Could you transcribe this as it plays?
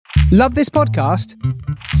Love this podcast?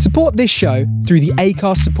 Support this show through the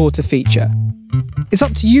Acast supporter feature. It's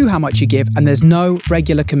up to you how much you give, and there's no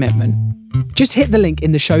regular commitment. Just hit the link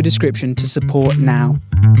in the show description to support now.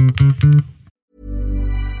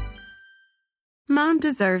 Mom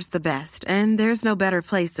deserves the best, and there's no better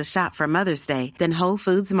place to shop for Mother's Day than Whole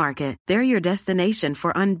Foods Market. They're your destination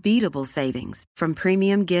for unbeatable savings, from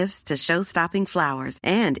premium gifts to show-stopping flowers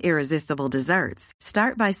and irresistible desserts.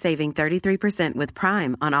 Start by saving 33% with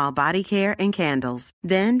Prime on all body care and candles.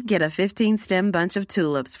 Then get a 15-stem bunch of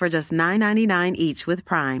tulips for just $9.99 each with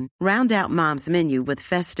Prime. Round out Mom's menu with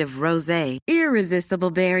festive rosé,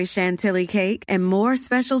 irresistible berry chantilly cake, and more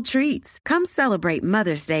special treats. Come celebrate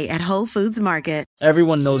Mother's Day at Whole Foods Market.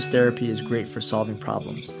 Everyone knows therapy is great for solving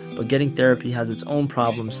problems, but getting therapy has its own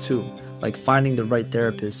problems too, like finding the right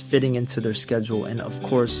therapist, fitting into their schedule, and of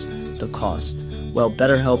course, the cost. Well,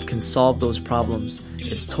 BetterHelp can solve those problems.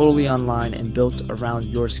 It's totally online and built around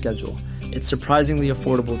your schedule. It's surprisingly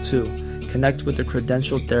affordable too. Connect with a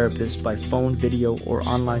credentialed therapist by phone, video, or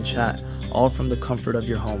online chat, all from the comfort of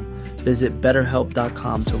your home. Visit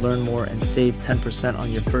BetterHelp.com to learn more and save 10%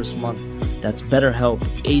 on your first month. That's BetterHelp,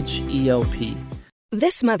 H-E-L-P.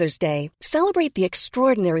 This Mother's Day, celebrate the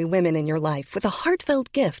extraordinary women in your life with a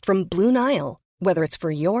heartfelt gift from Blue Nile. Whether it's for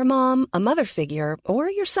your mom, a mother figure, or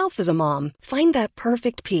yourself as a mom, find that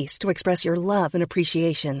perfect piece to express your love and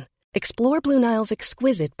appreciation. Explore Blue Nile's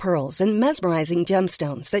exquisite pearls and mesmerizing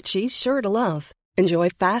gemstones that she's sure to love. Enjoy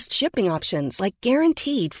fast shipping options like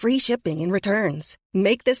guaranteed free shipping and returns.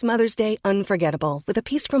 Make this Mother's Day unforgettable with a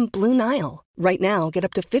piece from Blue Nile. Right now, get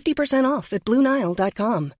up to 50% off at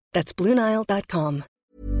BlueNile.com. That's BlueNile.com.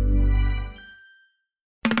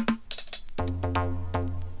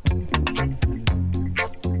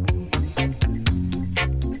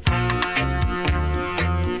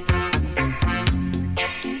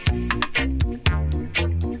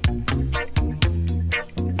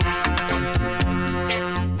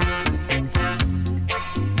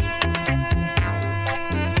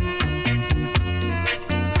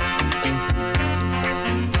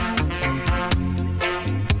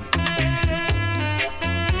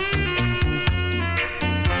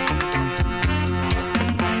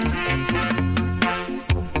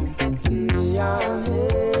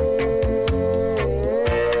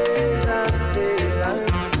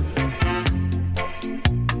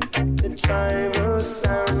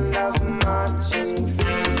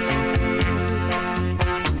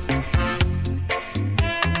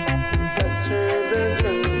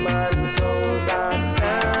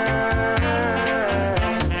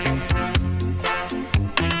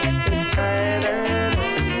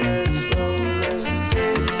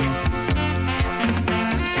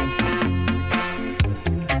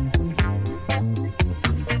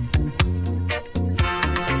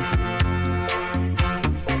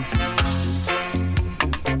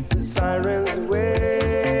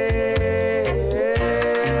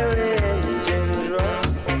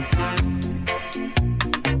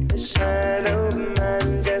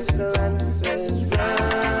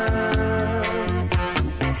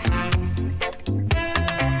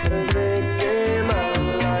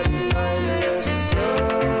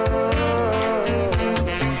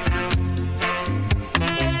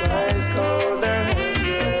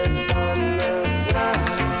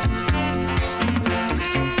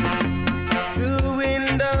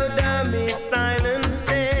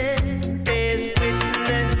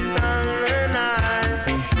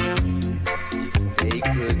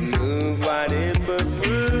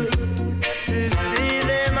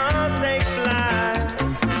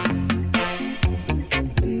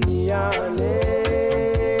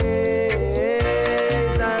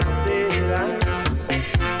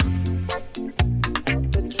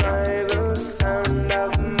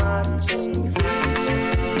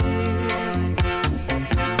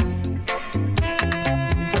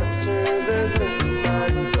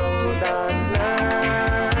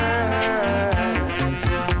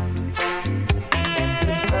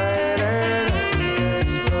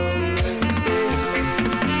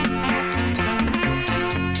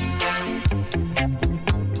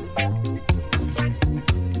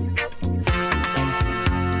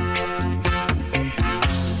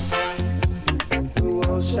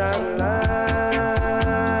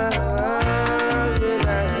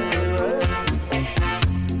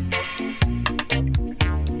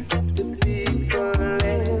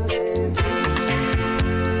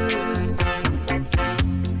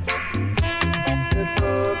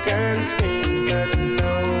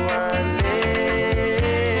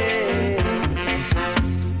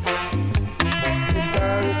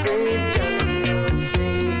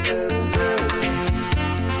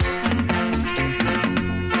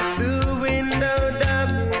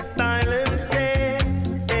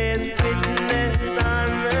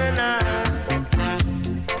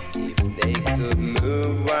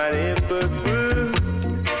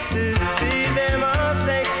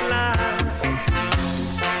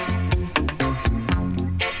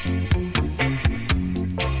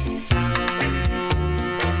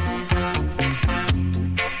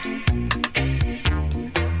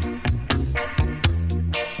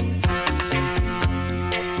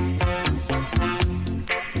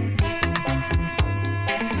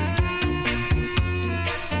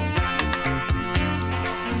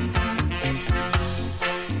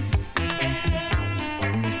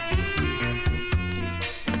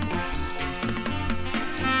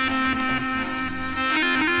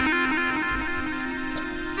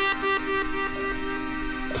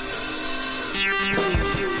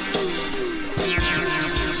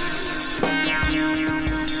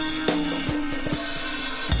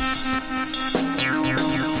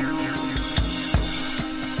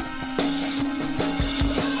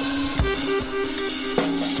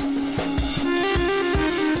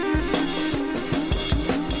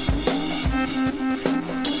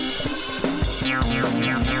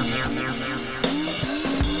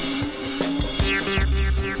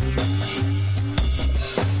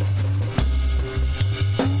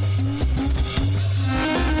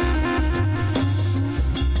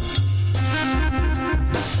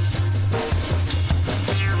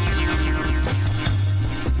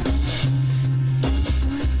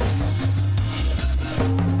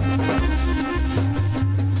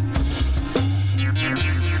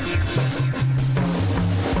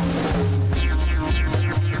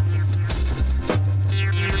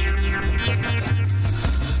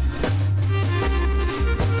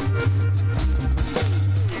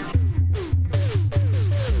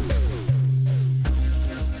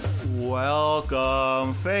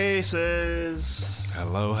 Welcome, faces.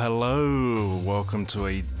 Hello, hello. Welcome to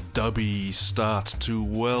a dubby start to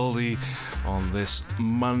Worldy on this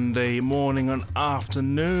Monday morning and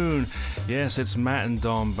afternoon. Yes, it's Matt and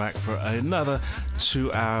Dom back for another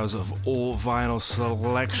 2 hours of all vinyl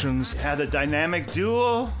selections. Yeah, the dynamic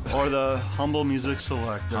duo or the humble music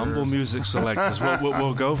selectors? Humble music selectors.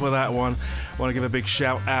 We'll go for that one. Want to give a big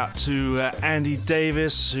shout out to Andy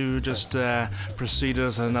Davis, who just preceded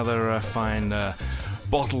us. Another fine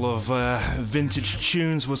bottle of vintage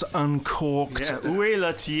tunes was uncorked. Yeah. Où est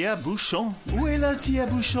la tia Bouchon? Où est la tia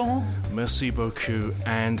Bouchon? Merci beaucoup,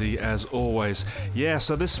 Andy, as always. Yeah,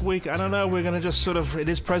 so this week, I don't know, we're going to just sort of, it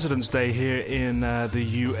is President's Day here in the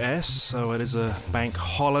US, so it is a bank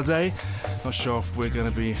holiday. Not sure if we're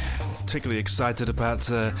going to be particularly excited about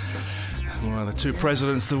the two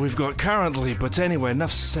presidents that we've got currently, but anyway,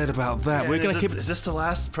 enough said about that. Yeah, we're going to keep. Is this the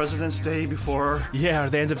last President's Day before? Yeah,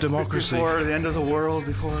 the end of democracy. Before the end of the world.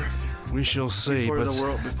 Before. We shall see. Before the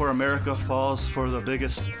world, before America falls for the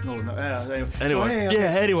biggest.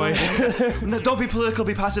 Anyway. No, don't be political.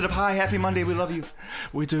 Be positive. Hi, happy Monday. We love you.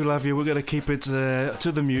 We do love you. We're going to keep it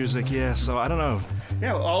to the music. Yeah. So I don't know.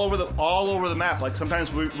 Yeah, all over the map. Like sometimes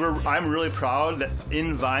I'm really proud that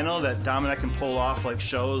in vinyl that Dom and I can pull off like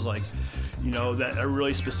shows like, you know, that are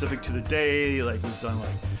really specific to the day. Like we've done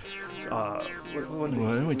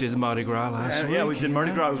we did the Mardi Gras last week. Yeah, we did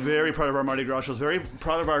Mardi Gras. Very proud of our Mardi Gras shows. Very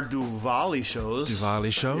proud of our Diwali shows.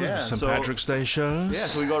 Yeah, St. Patrick's Day shows. Yeah,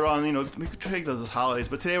 so we go around, you know, we could take those as holidays,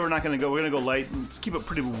 but today we're not going to go. We're going to go light and keep it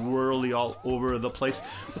pretty whirly all over the place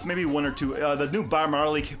with maybe one or two. The new Bob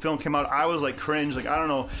Marley film came out. I was like cringe. Like, I don't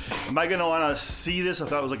know. Am I going to want to see this? I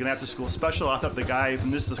thought it was like an after-school special. I thought the guy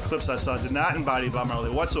from this clips I saw did not embody Bob Marley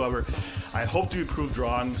whatsoever. I hope to be proved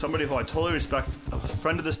wrong. Somebody who I totally respect, a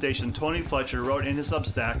friend of the station, Tony Fletcher, wrote in his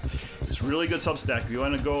Substack. It's really good Substack. If you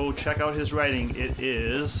want to go check out his writing, it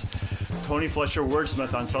is Tony Fletcher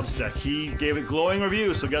Wordsmith on Substack. He gave it glowing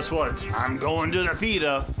reviews, so guess what? I'm going to the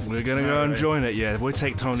theater. We're going to go and join it, yeah. We'll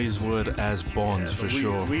take Tony's word as bond, for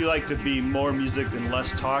sure. We like to be more music and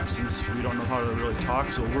less talk since we don't know how to really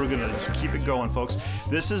talk, so we're going to just keep it going, folks.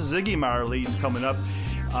 This is Ziggy Marley coming up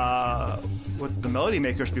with the Melody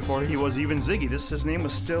Makers before he was even Ziggy. His name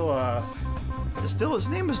was still his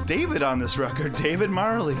name was David on this record, David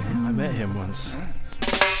Marley. I met him once.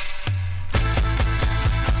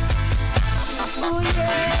 Oh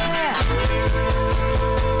yeah!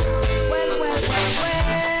 Well.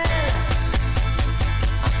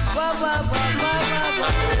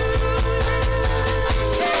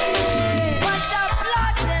 Hey, what the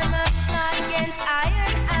blood them against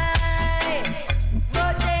iron eye,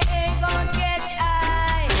 but they ain't gonna catch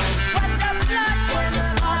eye. What the blood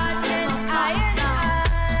them against iron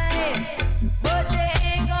eye, but they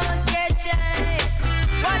ain't gonna catch eye.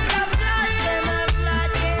 What the blood them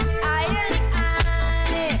against iron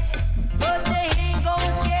eye, but they ain't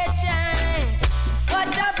gonna catch eye. What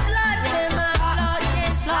the blood them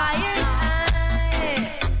against iron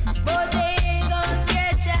eye,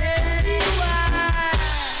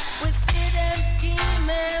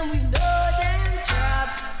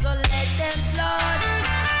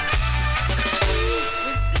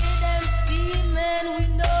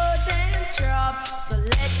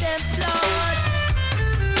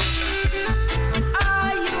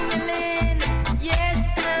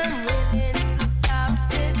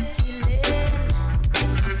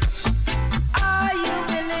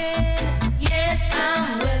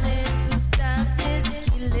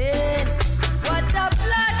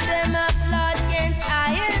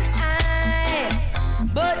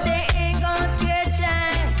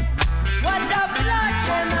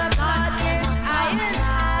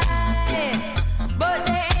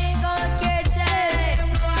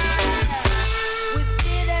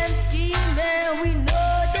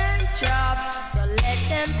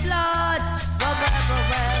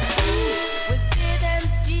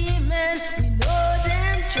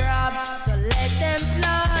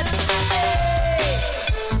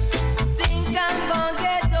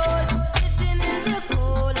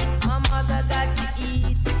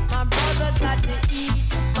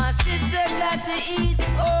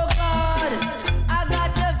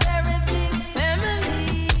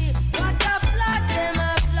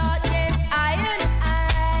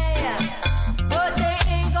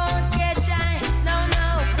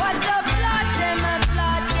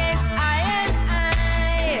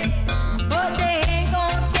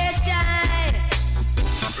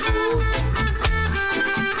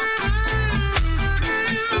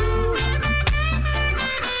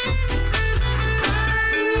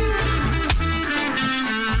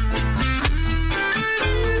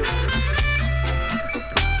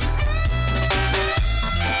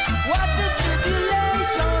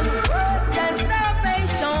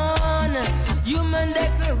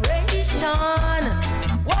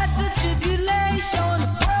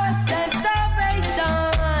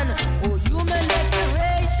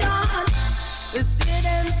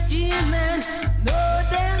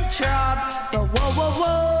 So whoa, whoa,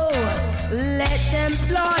 whoa, let them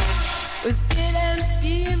plot. We see them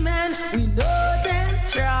scheming, we know them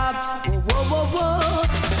trap. Whoa, whoa, whoa, whoa.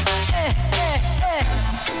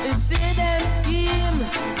 We see them scheme,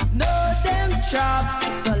 know them trap.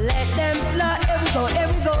 So let them plot. Here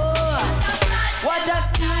we go. What a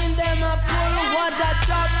scheme them a pull, what a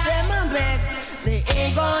trap them a make. They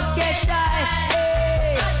ain't gon' catch I.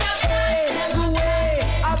 Hey, hey, go away,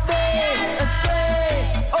 I pay, a spray.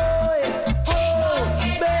 Oi, oh,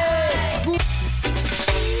 babe.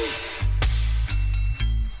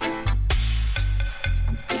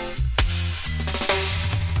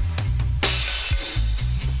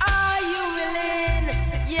 Are you willing?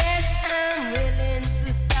 Yes, I'm willing to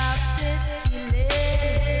stop this killing.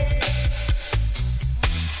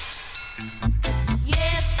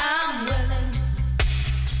 Yes, I'm willing.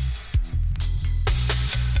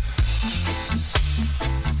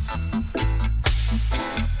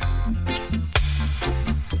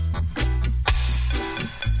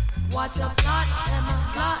 Watch a plot and a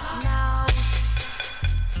plot now.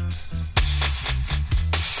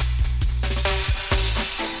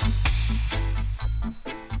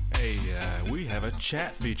 Hey, we have a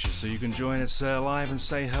chat feature, so you can join us live and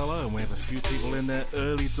say hello. And we have a few people in there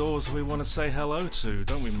early doors we want to say hello to,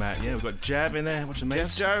 don't we, Matt? Yeah, we've got Jav in there. What's your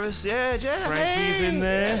mates? Jeff Jarvis, yeah, Jeff. Frankie's hey. in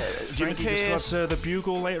there. Jimmy Frankie K. just got the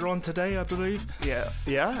Bugle later on today, I believe. Yeah.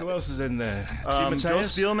 Who else is in there? Joe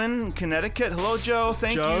Mateus? Spielman, Connecticut. Hello, Joe.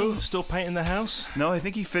 Thank Joe, you. still painting the house? No, I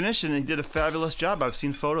think he finished and he did a fabulous job. I've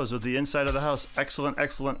seen photos of the inside of the house. Excellent.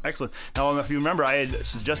 Now, if you remember, I had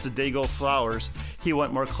suggested Dago Flowers. He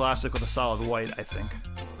went more classic with a solid white, I think.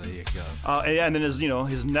 Well, there you go. And then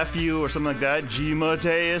his nephew or something like that, G.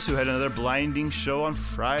 Mateus, who had another blinding show on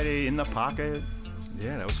Friday in the pocket.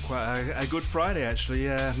 Yeah, that was quite a good Friday, actually.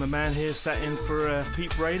 My man here sat in for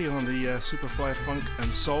Pete Brady on the Superfly Funk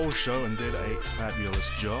and Soul show and did a fabulous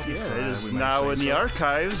job. Yeah, it is now in the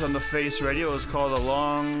archives on the Face Radio. It was called A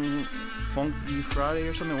Long Funky Friday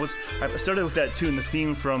or something. I started with that tune, the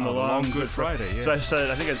theme from The Long Good Friday. Yeah. So I said,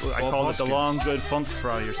 I think I called Hoskins. it The Long Good Funk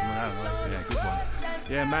Friday or something. I don't know. Yeah, good one.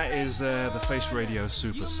 Yeah, Matt is the Face Radio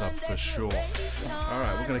super sub for sure. All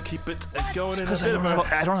right, we're going to keep it going in a Because bit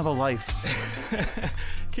I don't have a life.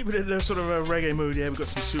 keep it in a sort of a reggae mood. Yeah, we've got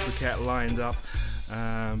some Super Cat lined up.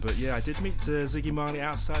 But yeah, I did meet Ziggy Marley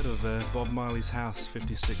outside of Bob Marley's house,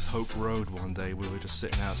 56 Hope Road, one day. We were just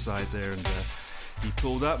sitting outside there, and he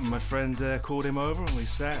pulled up, and my friend called him over, and we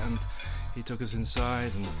sat, and he took us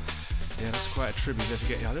inside, and yeah, that's quite a tribute.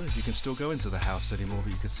 I don't know if you can still go into the house anymore,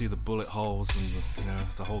 but you can see the bullet holes and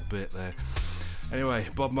the whole bit there. Anyway,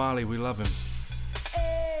 Bob Marley, we love him.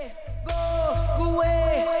 Hey, go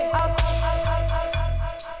away, up.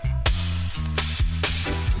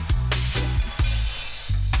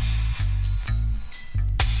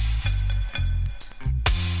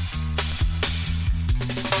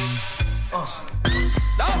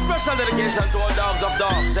 Now special dedication to all dogs of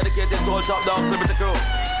dogs, dedicated to all top dogs, Liberty Crew.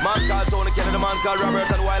 Man called Tony Kennedy, man called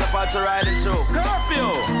Robert, and Wilder Parts are riding through.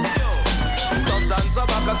 Curfew! Sometimes some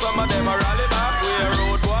back and some of them are rally back. We a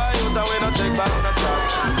road boy, youth and we no take back no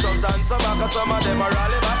track. Sometimes some back and some of them are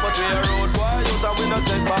rally back, but we a road boy, youth and we no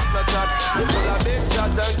take back no track. You full of big chat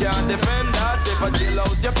and can't defend that. If a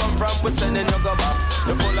jailhouse you come from, we sending you go back.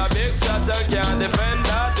 You full of big chat and can't defend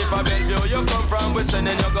that. If a Bellevue you come from, we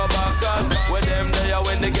sending you go back. Cause when them there,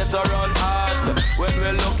 when they get to run hot, when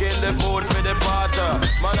we looking the food for the pot,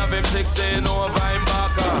 man have him 16 over him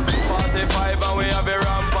back, 45 and we have a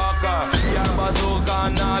rampacker. Yeah, bazooka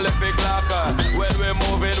and all if it clock. When we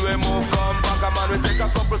moving, we move come back. Man, we take a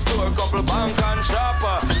couple store, couple bank and shop.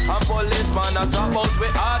 And policeman a top out we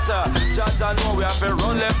hot. Judge and know we have to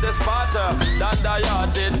run left the spot. Dan the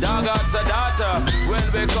yachted, dog out the data. When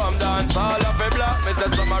we come dance, all of a block. Me say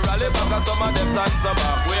some a rally back and some of them dance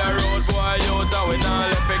back. We a road boy youth and we not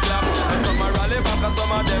left it clap. And some a rally back and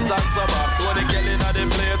some of them dance back. When they killing at the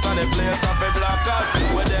place and the place of a black cat.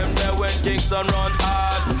 When them there when Kingston run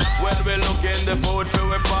hard. When we look in the food for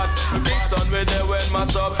we pot. Kingston we there when my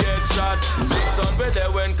stop get shot. Kingston we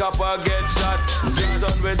there when copper get shot.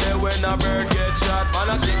 Kingston we there when a bird get shot.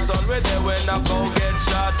 Man a Kingston we there when a cow get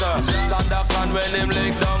shot. Sandakan when him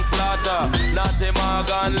lick down flat. Natty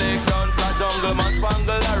Morgan lick down flat. Jungle man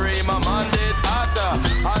spangle a ray, my man did hotter.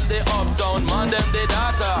 And the uptown man them did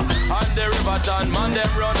hotter. And the Riverton man them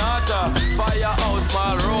run hotter. Firehouse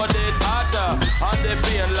Mall Road did hotter. And the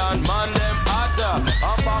Mainland man them hotter.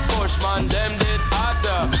 And Bush man them did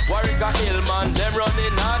hotter. Warwick Hill man them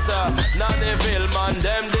running hotter. Nannyville man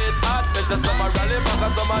them did hot. Me say some a rally back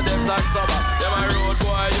and some of them dance back. Them a road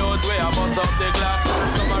boy youth way a bust up the clock.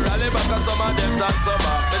 Some a rally back and some of them dance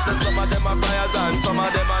back. Me say some of them are flyers and some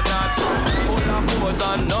of them are not. Full of pose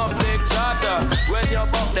and no big chatter. When you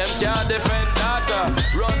buck them can't defend data.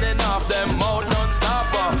 Running off them mouth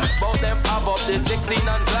non-stopper. Bout them have up the 16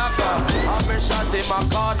 and clapper. And me shot him a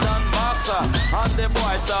cotton boxer. And the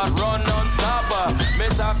boy start run non-stopper.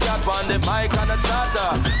 Miss a cat on the mic and a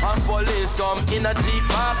chatter. And police come in a Jeep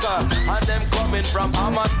Parker. And them coming from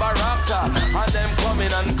Ahmad Barakta. And them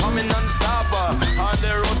coming non-stopper. On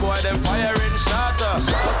the road boy them firing starter.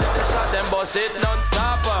 Bust it, they shot them, bust it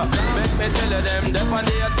non-stopper. Make me tell you them, them on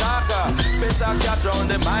the attacker. Miss a cat round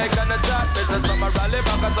the mic and the chat. Miss a summer rally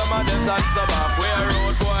back and some of them dance back. We a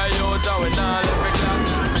road boy youth and we not let me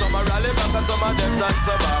clap. Some a rally back and some of them dance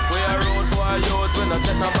back. We a road boy youth, we not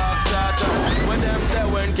take no back chat. When them there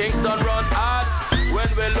when Kingston run hot. When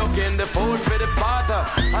we look in the food for the potter.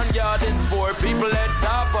 And guarding poor people head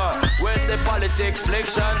topper. When the politics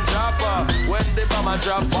fliction dropper. When the bomber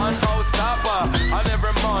drop one house topper. And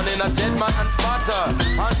every morning a dead man and spotter.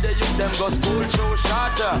 And the youth them go school through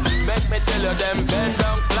shatter. Make me tell you them bend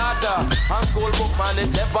down flatter. And school book man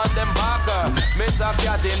it dep on them backer. Miss a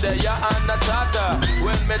cat in the ya and the tatter.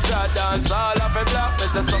 When me try dance all of a block. Me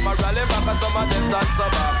say some a rally back and some of them dance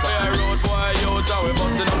back. We a road boy youth and we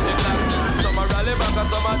busting up the clock. Some a rally back and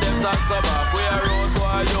some of them dance back. We a road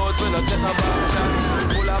boy youth, we not take no back shot.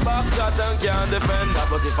 Full of back shot and can't defend that.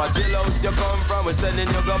 But if a jail house you come from, we sending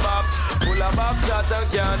you go back. Full of back shot and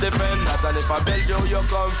can't defend that. And if a Belgium you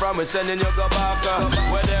come from, we sending you go back.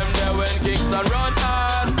 Where them there when Kingston run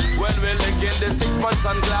hard. When we link in the 6 months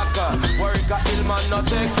and Glocker. Warwick a Hillman no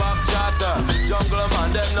take back chatter. Jungle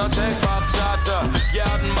man them no take back chatter.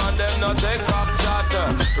 Garden man them no take back chatter.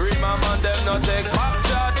 Rima man them no take back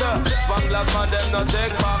chatter. Spanglers man them no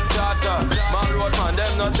take back chatter. Man road man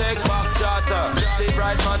them no take back chatter. See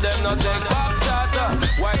bright man them no take back chatter.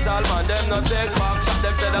 White Hall man them no take back chat.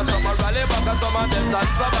 Them say that some a rally back and some of them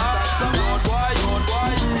dance back. Road boy, road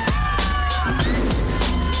boy.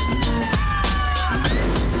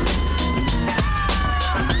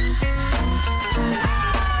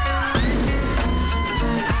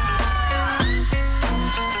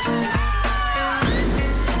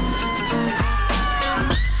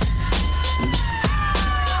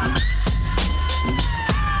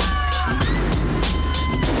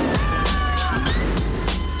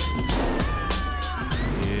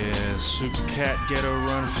 Cat Ghetto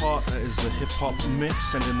Run Hot. That is the hip hop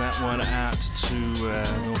mix. Sending that one out to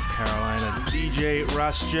North Carolina DJ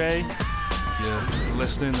Russ J. If you're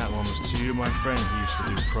listening, that one was to you, my friend. He used to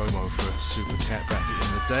do promo for Super Cat back in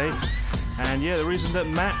the day. And yeah, the reason that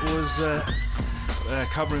Matt was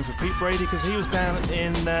covering for Pete Brady because he was down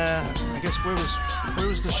in I guess where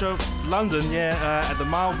was the show? London, yeah, at the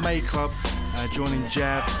Mild May Club, joining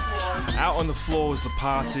Jab. Out on the floor was the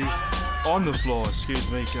party. On the floor,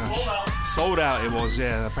 excuse me, gosh. Sold out it was,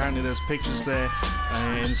 yeah. Apparently there's pictures there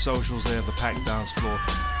in socials there of the packed dance floor.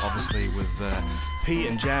 Obviously with Pete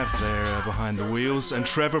and Jav there behind the wheels. And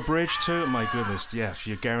Trevor Bridge too. My goodness, yeah,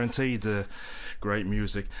 you're guaranteed great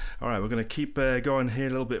music. Alright, we're going to keep going here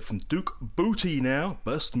a little bit from Duke Booty now.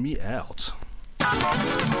 Bust Me Out.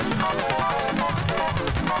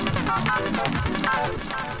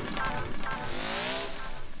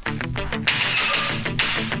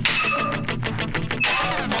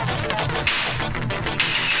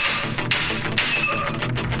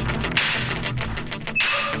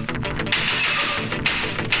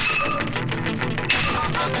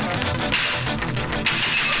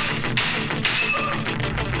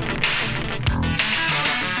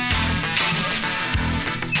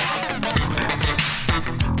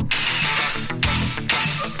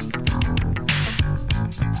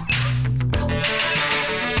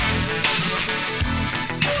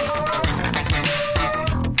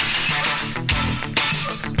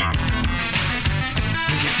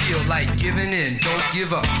 Giving in, don't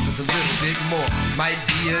give up, cause a little bit more might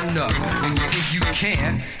be enough. When you think you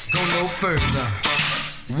can't, go no further.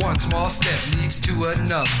 One small step leads to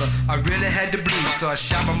another. I really had the blues, so I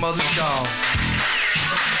shot my mother's dog.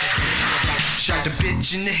 Shot the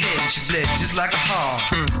bitch in the head, she bled just like a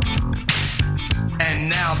hog. And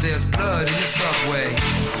now there's blood in the subway.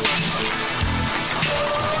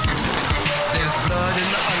 There's blood in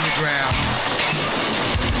the underground.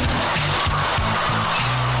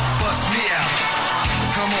 Bust me out.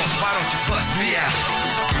 Come on, why don't you bust me out?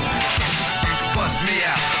 Bust me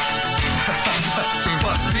out.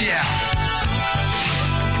 Bust me out.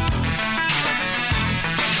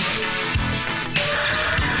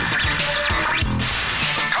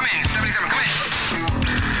 Come in, 77, come in.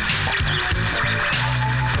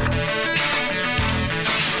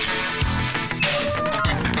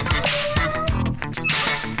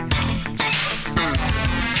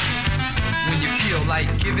 like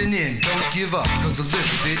giving in. Don't give up, cause a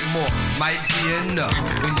little bit more might be enough.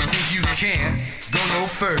 When you think you can't go no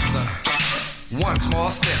further, one small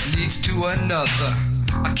step leads to another.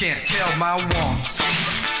 I can't tell my wants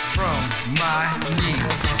from my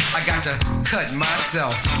needs. I got to cut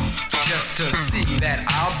myself just to see that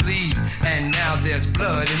I'll bleed. And now there's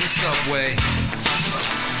blood in the subway.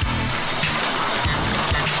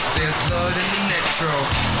 There's blood in the metro.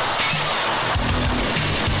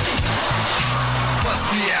 Bust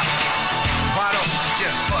me out. Why don't you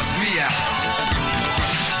just bust me out?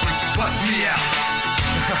 Bust me out.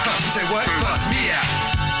 Say what? Bust me out.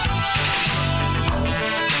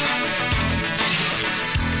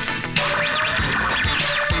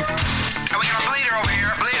 And we got a bleeder over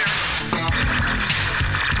here, a bleeder.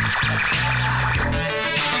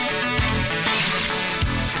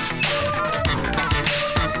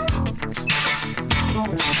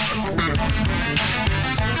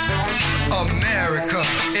 America,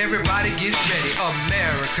 everybody get ready,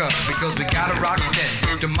 America, because we gotta rock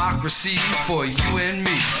steady. Democracy for you and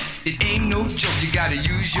me. It ain't no joke, you gotta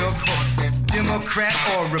use your vote. Democrat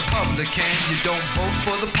or Republican, you don't vote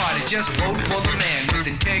for the party, just vote for the man with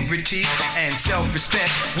integrity and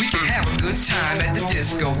self-respect. We can have a good time at the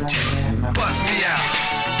discotheque. Bust me out.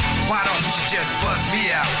 Why don't you just bust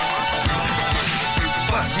me out?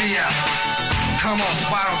 Bust me out. Come on,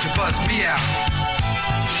 why don't you bust me out?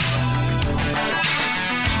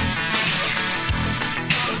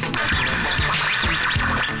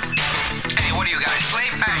 Hey, what do you guys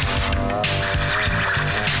sleep?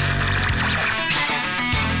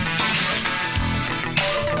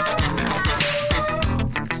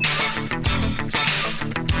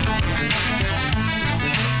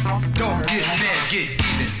 Don't get mad, get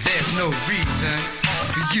even. There's no reason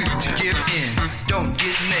for you to give in. Don't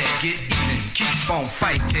get mad, get even. Keep on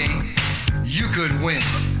fighting. You could win.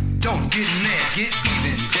 Don't get mad, get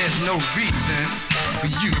even. There's no reason for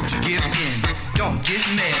you to give in. Don't get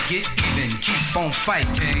mad, get even. Keep on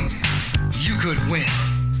fighting. You could win.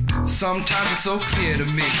 Sometimes it's so clear to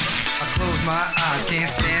me. I close my eyes, can't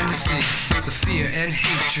stand to sleep. The fear and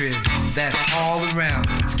hatred that's all around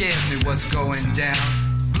scares me what's going down.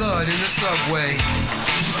 Blood in the subway.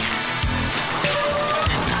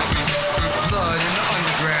 Blood in the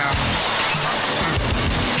underground.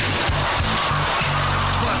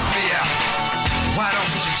 Bust me out. Why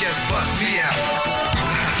don't you just bust me out?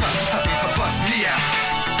 Bust me out.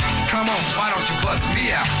 Come on, why don't you bust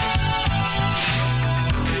me out?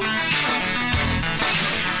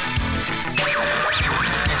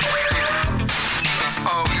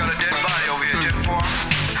 Oh, we got a dead body over here, 10-4.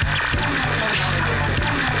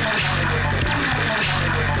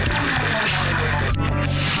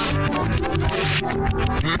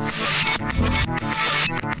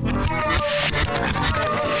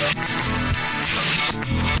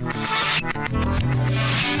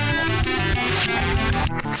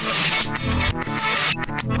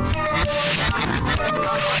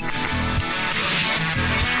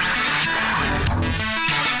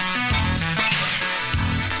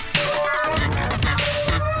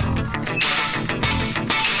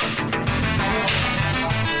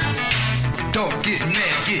 Don't get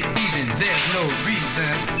mad, get even. There's no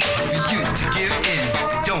reason for you to give in.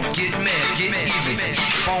 Don't get mad, get even.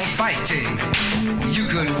 Keep on fighting. You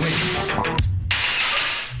could win.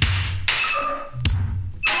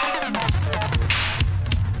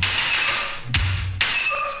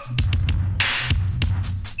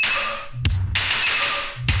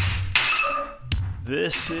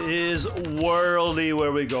 This is Worldy,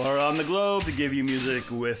 where we go around the globe to give you music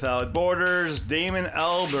without borders. Damon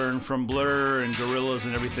Albarn from Blur and Gorillaz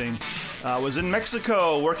and everything was in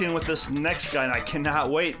Mexico working with this next guy, and I cannot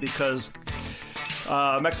wait because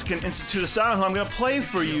Mexican Institute of Sound, who I'm going to play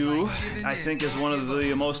for you, I think is one of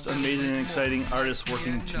the most amazing and exciting artists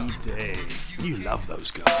working today. You love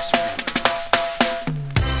those guys.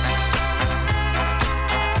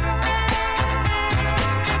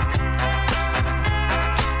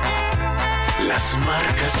 Las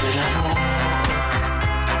marcas del amor,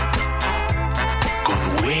 con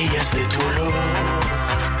huellas de tu olor.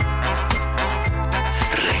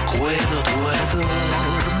 Recuerdo tu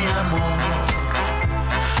ardor, mi amor,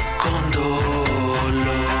 con dolor.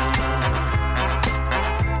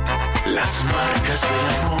 Las marcas del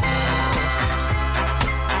amor,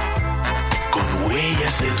 con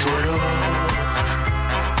huellas de tu olor.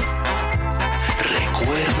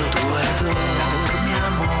 Recuerdo tu ardor, mi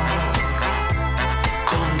amor,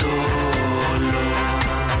 con dolor.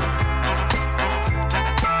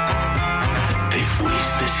 Te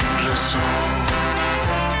fuiste sin razón,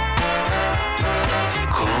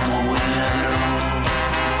 como buen ladrón.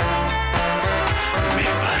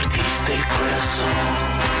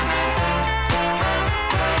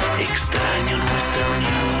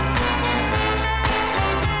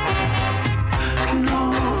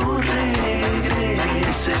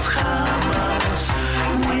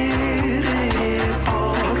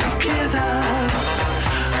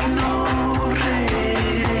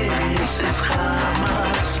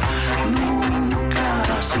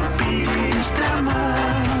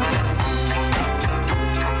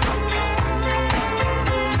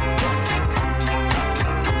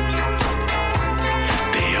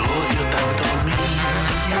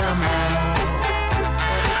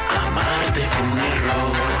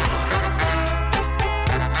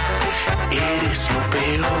 Eres lo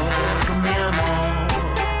peor, mi amor.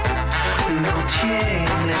 No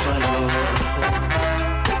tienes valor.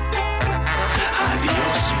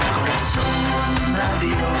 Adiós, mi corazón,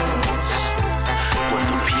 adiós.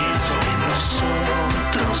 Cuando pienso en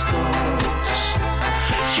nosotros dos,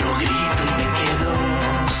 yo grito y me quedo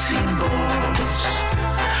sin voz.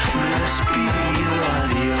 Me despido,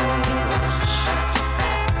 adiós.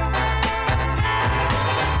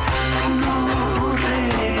 No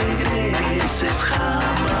regreses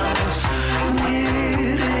jamás,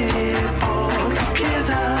 muere por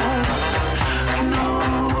piedad. No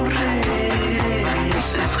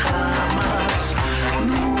regreses jamás,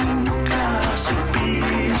 nunca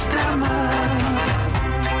supiste amar.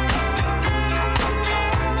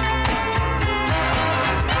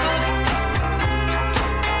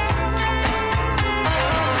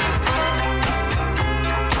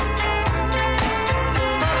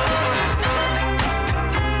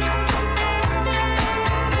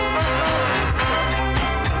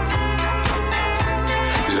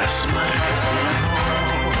 Las marcas del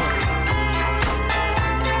amor,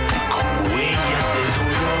 con huellas de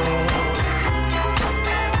dolor.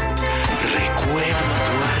 Recuerdo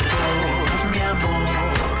tu ardor, mi amor,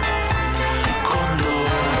 con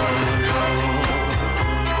dolor.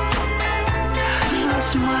 Las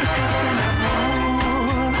marcas del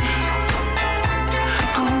amor,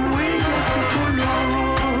 con huellas de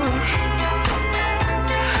dolor.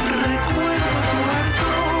 Recuerdo tu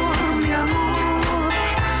ardor, mi amor,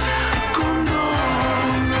 con dolor,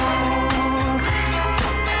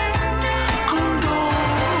 con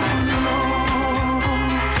dolor,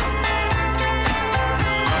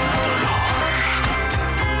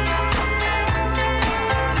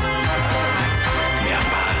 me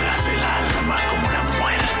apagas el alma como la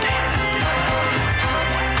muerte.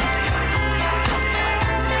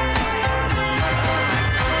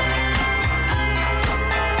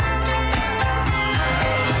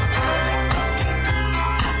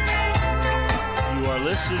 You are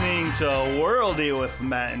listening to Worldy with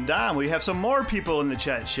Matt and Dom. We have some more people in the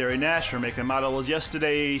chat. Sherry Nash, her makeup model was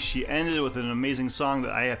yesterday. She ended with an amazing song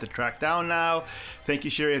that I have to track down now. Thank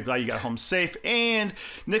you, Sherry. I'm glad you got home safe. And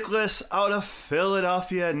Nicholas out of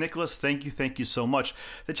Philadelphia. Nicholas, thank you so much.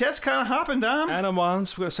 The chat's kind of hopping, Dom. And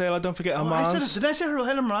Amans, we're going to say hello. Don't forget Amans. Did I say hello,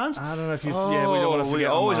 Amans? I don't know if you've... yeah, we don't want to forget We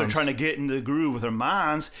always Amans. are trying to get into the groove with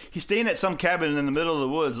Amans. He's staying at some cabin in the middle of the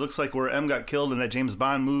woods. Looks like where M got killed in that James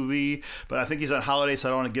Bond movie. But I think he's on holiday, so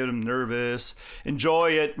I don't want to get him nervous.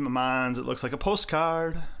 Enjoy it, Amans. It looks like a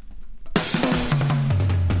postcard.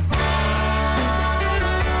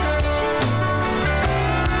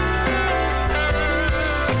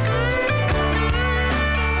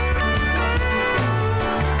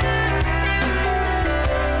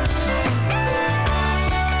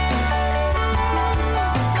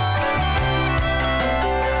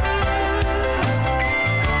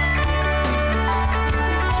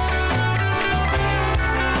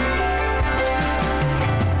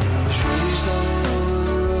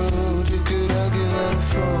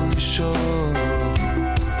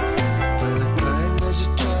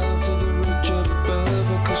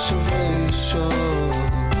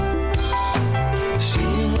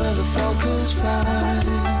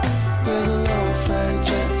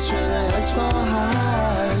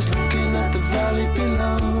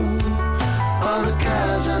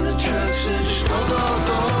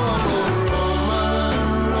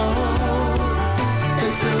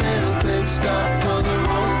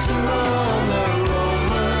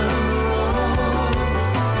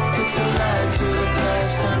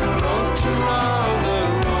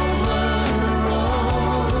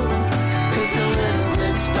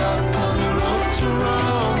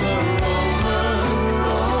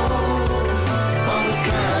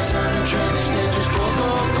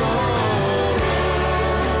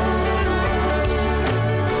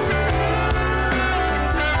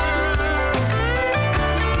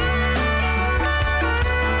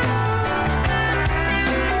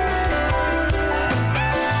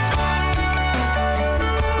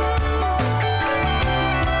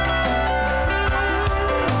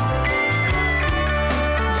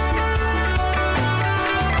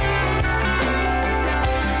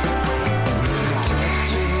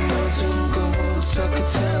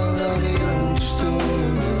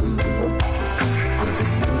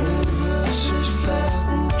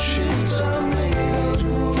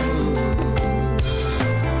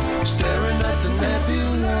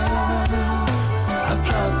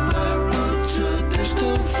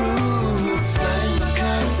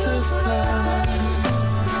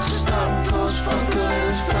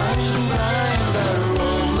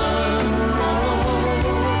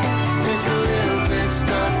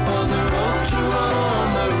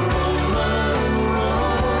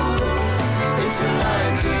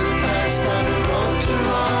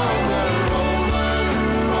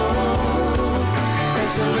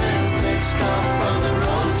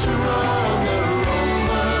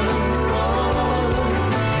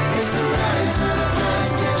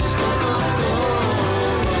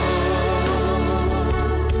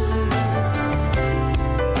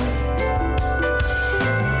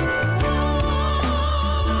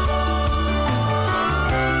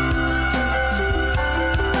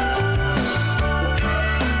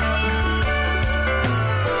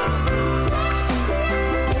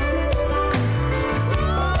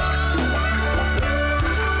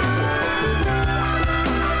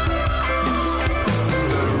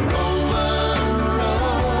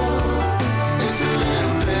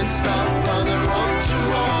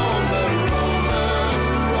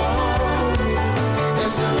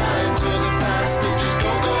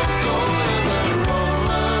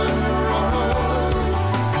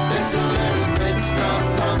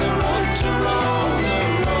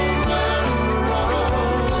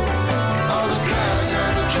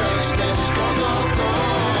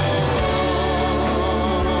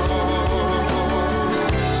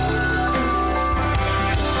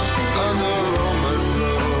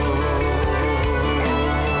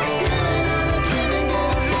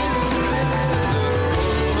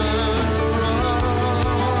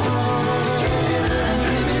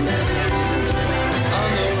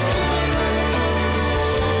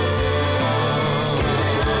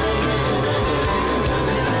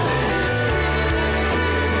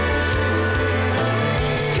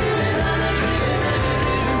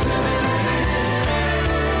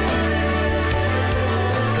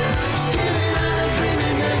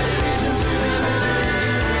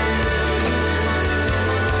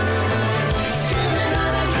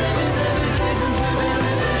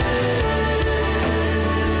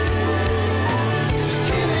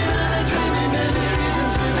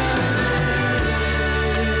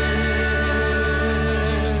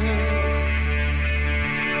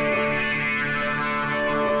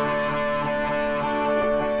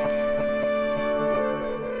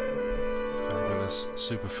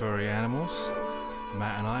 Super Furry Animals.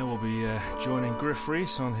 Matt and I will be joining Griff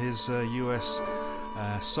Reese on his US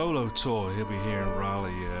solo tour. He'll be here in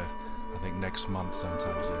Raleigh, I think next month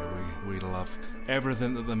sometimes. Yeah, we love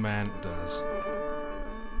everything that the man does.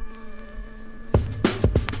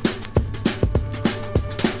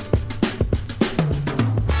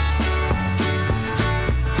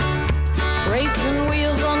 Racing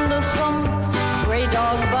wheels under some gray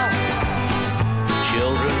dog bus.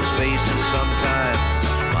 Children's faces sometimes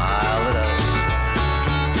smile at us.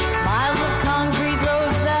 Miles of concrete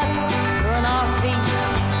roads that burn our feet.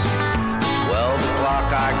 12 o'clock,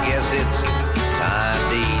 I guess it's time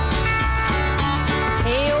to eat.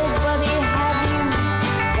 Hey, old buddy, have you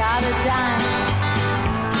got a dime?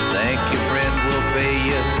 Think your friend will pay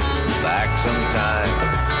you back sometime.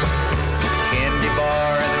 Candy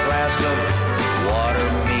bar and a glass of water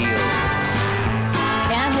meal.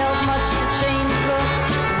 Can't help much to change the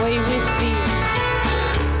way we feel.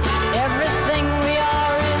 Everything we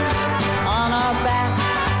are is on our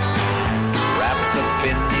backs. Wrapped up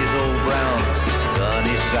in these old brown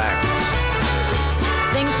gunny sacks.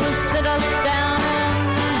 Think we'll sit us down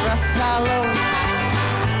and rest our loads.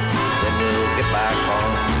 Then we'll get back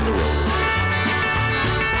on the road.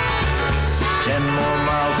 10 more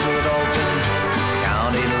miles to the Dalton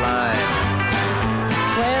County line,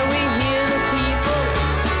 Where we hear the people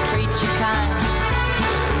treat you kind.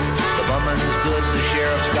 the bumming's good, the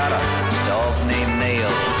sheriff's got a dog named Nail.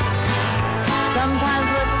 Sometimes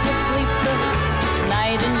lets you sleep the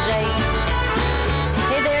night in jail.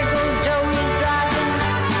 Hey, there goes Joe, he's driving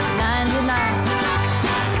 99.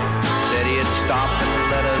 Said he'd stop and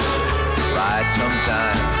let us ride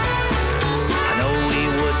sometime. I know he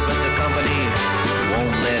would, but the company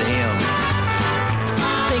won't let him.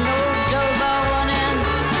 Think old Joe's our one and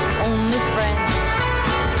only friend.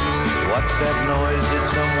 What's that noise? Did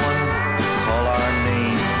someone call our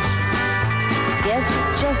names? Guess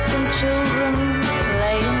it's just some children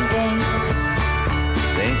playing games.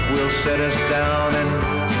 Think we'll set us down and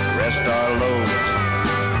rest our loads.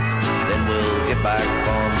 Then we'll get back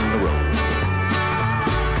on the road.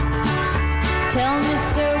 Tell me,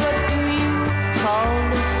 sir, what do you call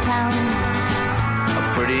this town? A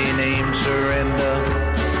pretty name, sir, and a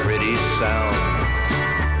pretty sound.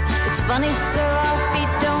 It's funny, sir, our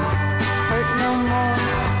feet don't hurt no more.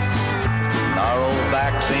 Our old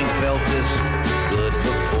backs ain't felt this good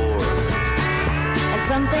before. And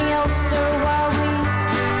something else, sir, while we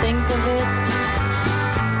think of it,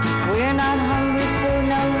 we're not hungry, sir,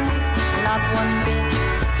 no, not one bit.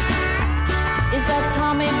 Is that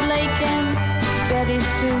Tommy Blake and Betty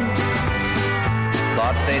Sue?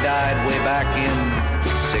 Thought they died way back in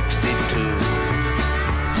 62.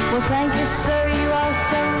 Well, thank you, sir, you are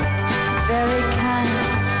so very kind.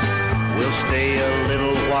 We'll stay a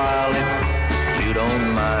little while if you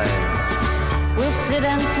don't mind. We'll sit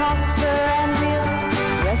and talk, sir, and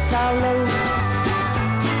we'll rest our loads.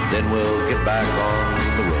 Then we'll get back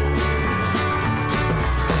on the road.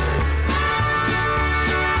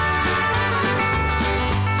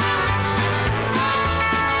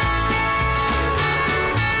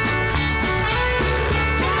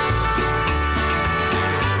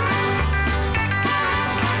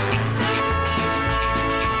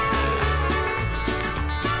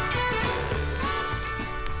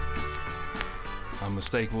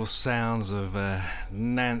 Unmistakable sounds of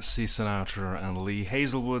Nancy Sinatra and Lee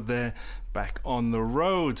Hazelwood there, back on the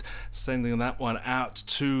road. Sending that one out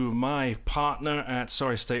to my partner at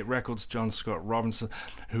Sorry State Records, John Scott Robinson,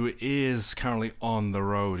 who is currently on the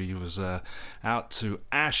road. He was out to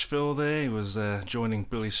Asheville there. He was joining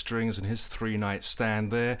Billy Strings in his 3-night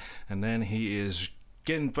stand there, and then he is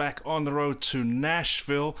getting back on the road to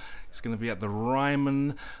Nashville. He's going to be at the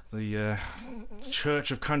Ryman, the Church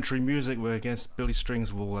of Country Music, where against Billy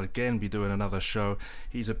Strings will again be doing another show.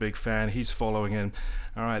 He's a big fan. He's following him.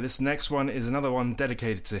 All right, this next one is another one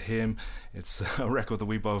dedicated to him. It's a record that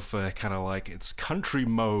we both kind of like. It's Country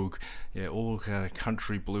Moog. Yeah, all kind of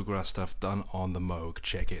country bluegrass stuff done on the Moog.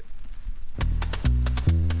 Check it.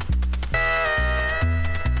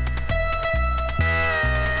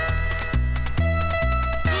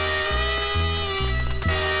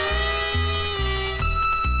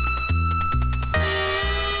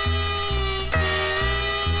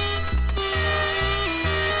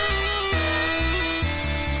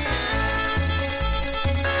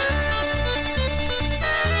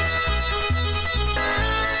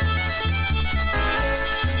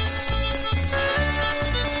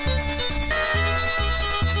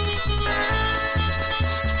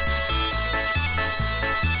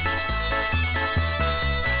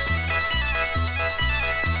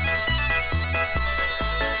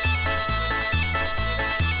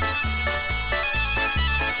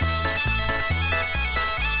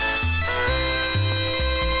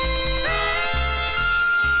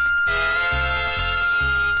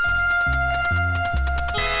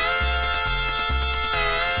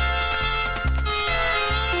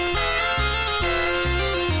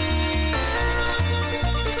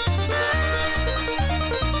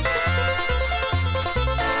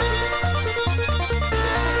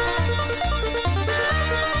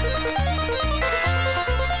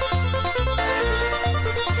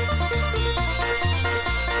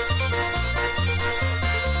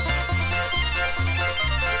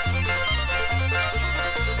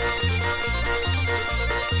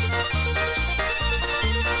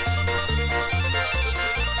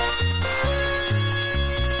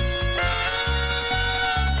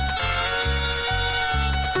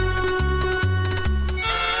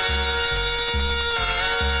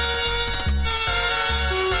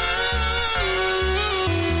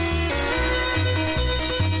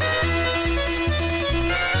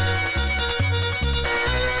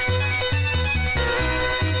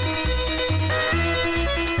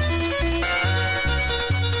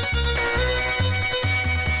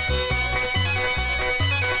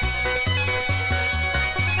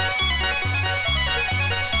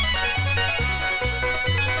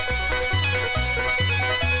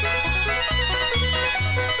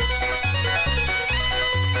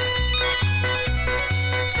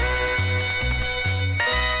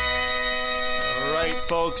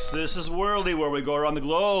 This is Worldy, where we go around the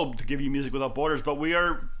globe to give you music without borders. But we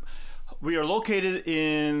are located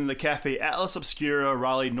in the Cafe Atlas Obscura,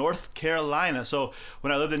 Raleigh, North Carolina. So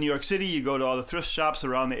when I lived in New York City, you go to all the thrift shops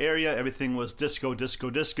around the area. Everything was disco,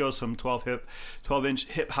 some 12-inch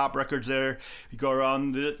hip-hop records there. You go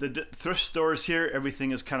around the thrift stores here,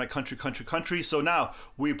 everything is kind of country. So now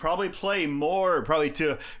we probably play more, probably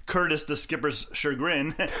to Curtis the Skipper's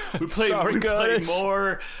chagrin. we play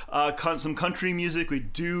more some country music. We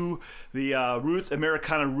do the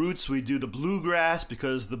Americana roots. We do the bluegrass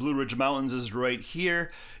because the Blue Ridge Mountains is right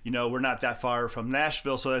here. You know, we're not that far from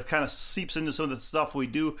Nashville, so that kind of seeps into some of the stuff we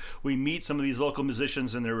do. We meet some of these local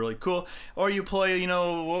musicians, and they're really cool. Or you play, you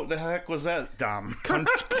know, what the heck was that, Dom?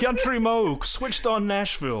 Country Moog, switched on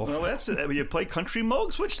Nashville. Well, that's it. You play Country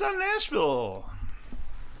Moog, switched on Nashville.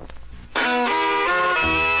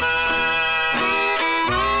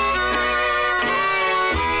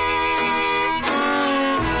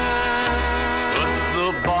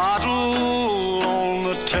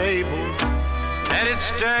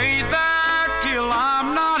 Stay there till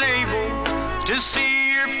I'm not able to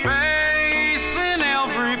see your face in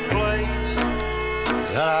every place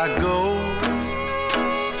that I go.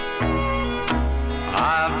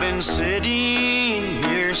 I've been sitting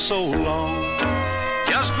here so long,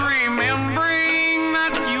 just remembering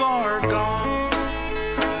that you are gone.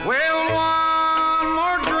 Well, one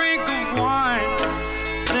more drink of wine,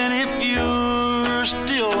 then if you're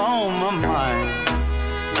still on my mind,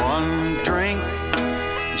 one drink,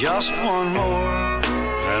 just one more,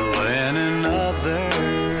 and then another.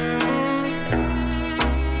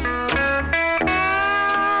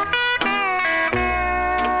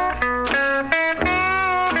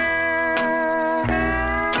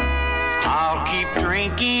 I'll keep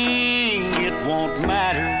drinking, it won't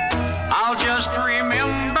matter. I'll just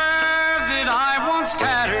remember that I once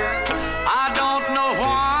tattered. I don't know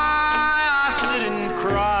why I sit and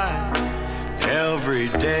cry every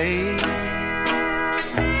day.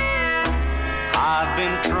 I've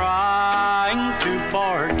been trying to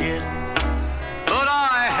forget, but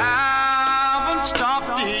I haven't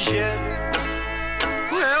stopped as yet.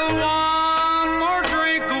 Well, one more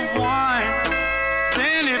drink of wine,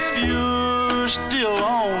 then if you're still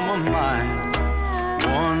on my mind,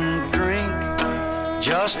 one drink,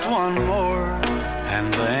 just one more,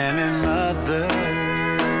 and then another.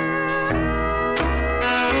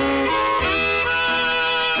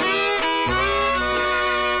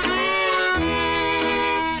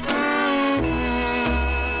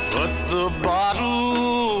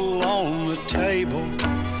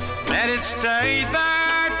 Stay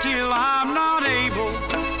there till I'm not able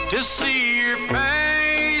to see your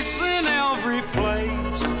face in every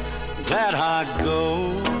place that I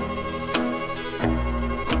go.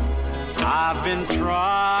 I've been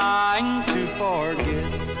trying to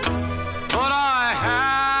forget, but I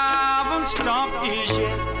haven't stopped as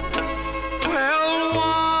yet. Well,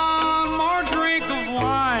 one more drink of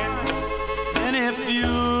wine, and if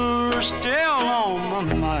you're still on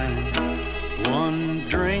my mind, one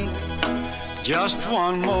drink, just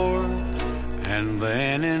one more, and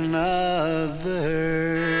then another.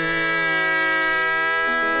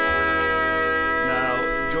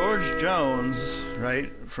 Now, George Jones,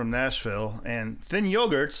 right, from Nashville, and Thin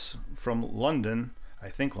Yogurts from London, I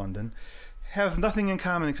think London, have nothing in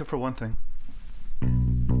common except for one thing.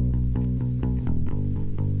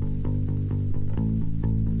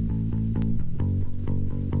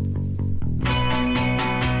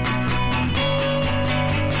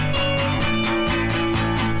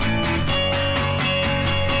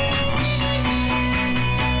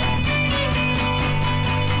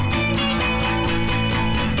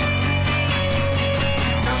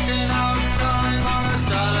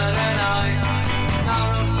 Saturday night, now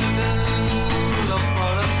enough to do, look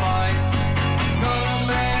for a fight.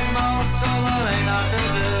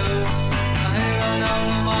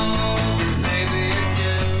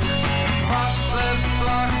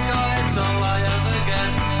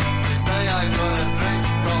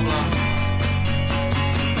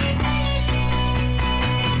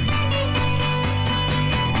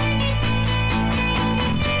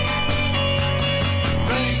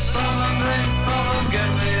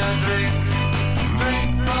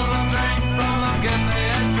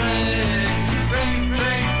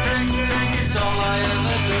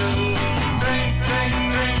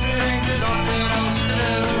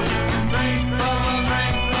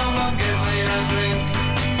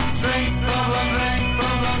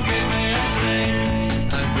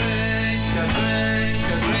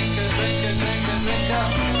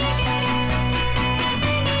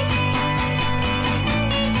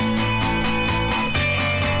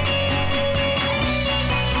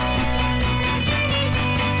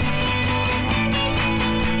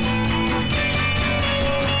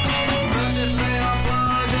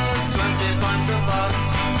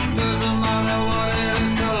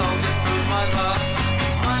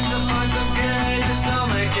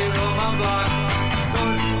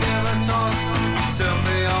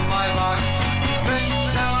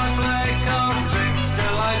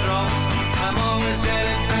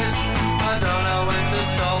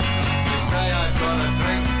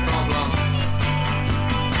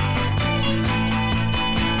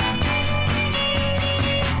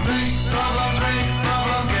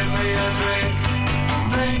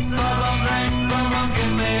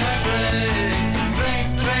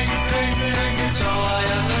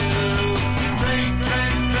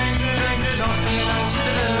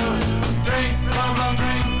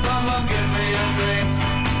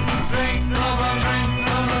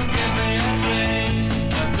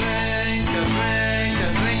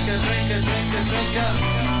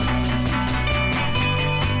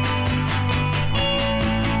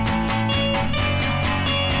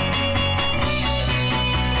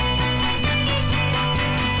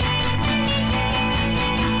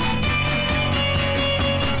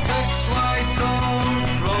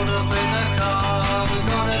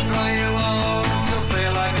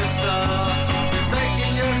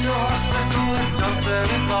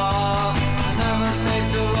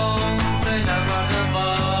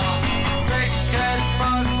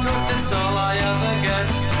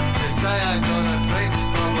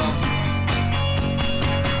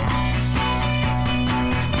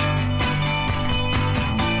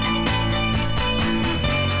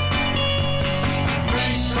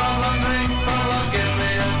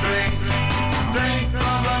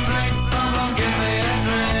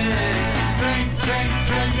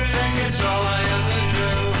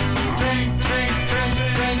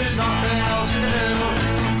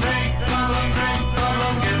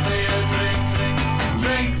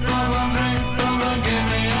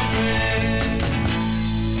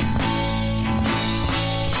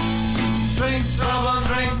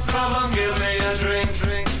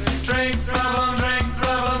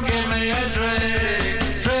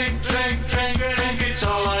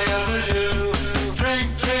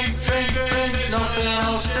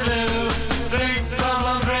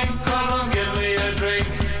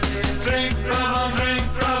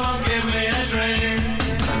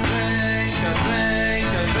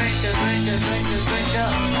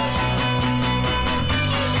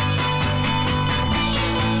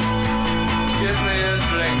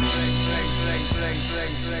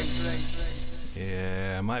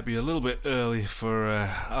 Yeah, it might be a little bit early for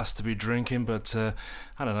us to be drinking, but I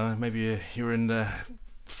don't know, maybe you're in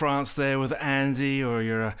France there with Andy, or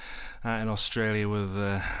you're out in Australia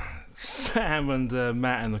with Sam and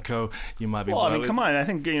Matt and the co. You might be. Well, I mean, come on. I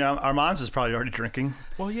think Armand's is probably already drinking.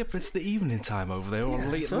 Well, yeah, but it's the evening time over there, or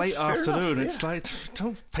Yeah, late afternoon. enough, It's like,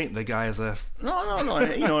 don't paint the guy as a. No.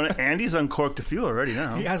 Andy's uncorked a few already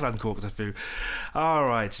now. He has uncorked a few. All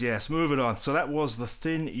right, yes, moving on. So that was the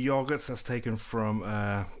Thin Yogurts. That's taken from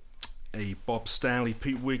a Bob Stanley,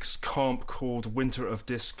 Pete Weeks comp called Winter of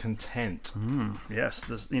Discontent. Yes,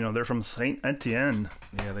 they're from Saint Etienne.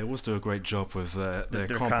 Yeah, they always do a great job with their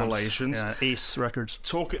compilations. Comps. Yeah, Ace Records.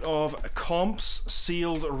 Talking of comps,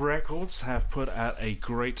 Sealed Records have put out a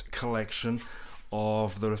great collection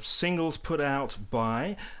of the singles put out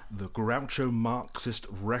by the Groucho Marxist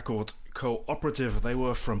Record Cooperative. They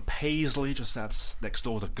were from Paisley, just next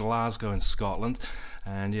door to Glasgow in Scotland.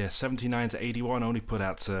 And yeah, 79 to 81 only put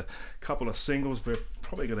out a couple of singles. We're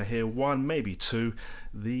probably going to hear one, maybe two.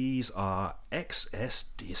 These are Excess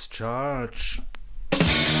Discharge.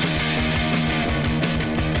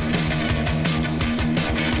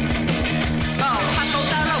 So hustle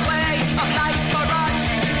down a way of life for us,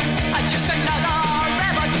 just another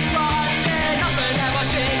revenue cross. Nothing ever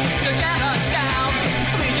seems to get us down.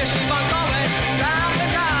 We just keep on going round and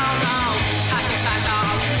round. Now hustle,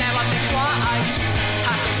 never think twice.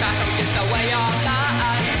 Hustle, just the way of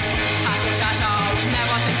life. Hustle,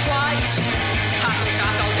 never think twice. Hustle,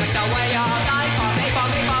 just the way of life. For me, for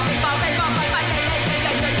me, for me, for me, for me.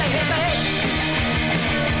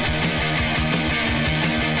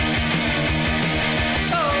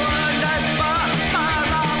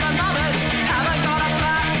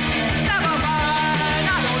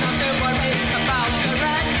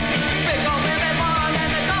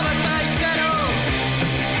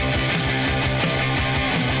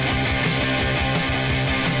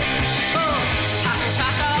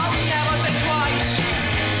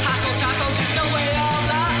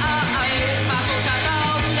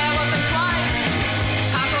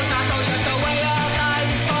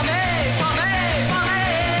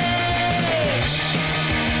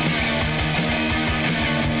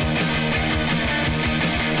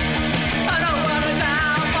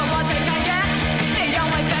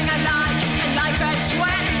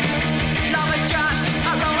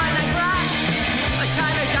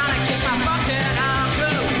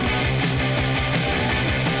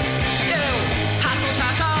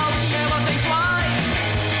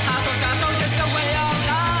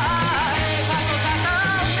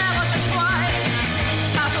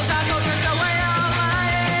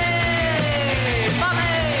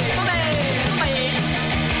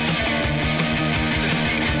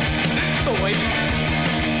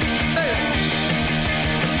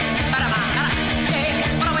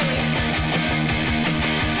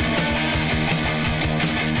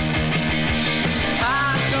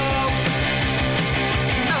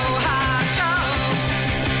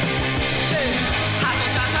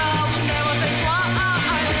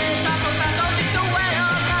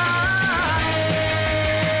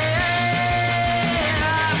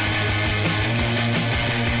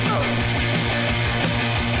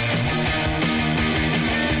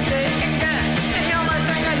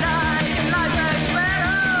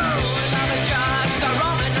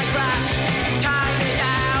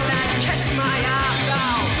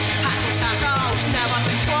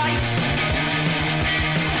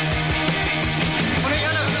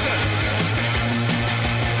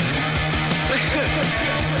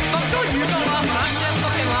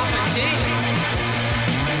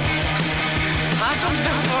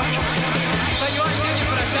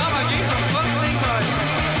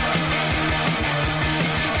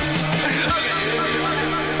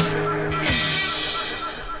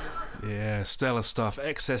 Stellar stuff.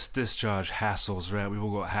 Excess Discharge, hassles, right? We've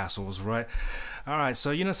all got hassles, right? All right,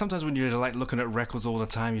 so sometimes when you're like looking at records all the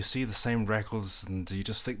time, you see the same records and you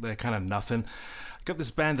just think they're kind of nothing. Got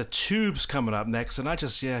this band, The Tubes, coming up next, and I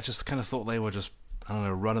just kind of thought they were just, I don't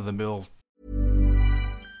know, run-of-the-mill.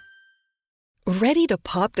 Ready to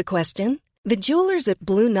pop the question? The jewelers at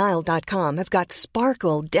BlueNile.com have got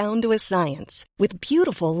sparkle down to a science with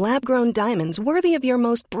beautiful lab-grown diamonds worthy of your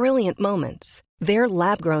most brilliant moments. Their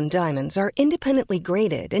lab-grown diamonds are independently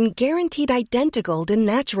graded and guaranteed identical to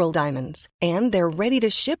natural diamonds, and they're ready to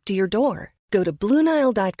ship to your door. Go to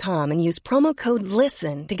BlueNile.com and use promo code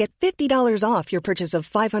LISTEN to get $50 off your purchase of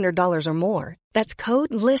 $500 or more. That's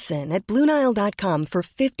code LISTEN at BlueNile.com for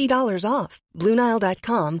 $50 off.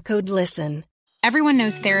 BlueNile.com, code LISTEN. Everyone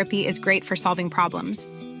knows therapy is great for solving problems,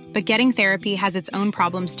 but getting therapy has its own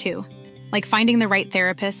problems too, like finding the right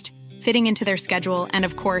therapist, fitting into their schedule, and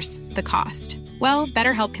of course, the cost. Well,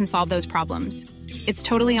 BetterHelp can solve those problems. It's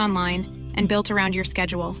totally online and built around your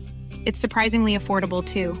schedule. It's surprisingly affordable,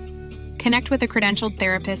 too. Connect with a credentialed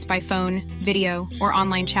therapist by phone, video, or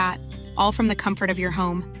online chat, all from the comfort of your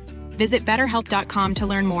home. Visit BetterHelp.com to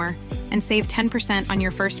learn more and save 10% on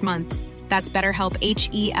your first month. That's BetterHelp,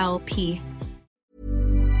 H-E-L-P.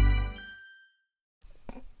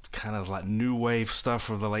 Kind of like new wave stuff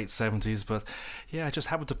from the late 70s, but yeah, I just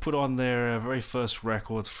happened to put on their very first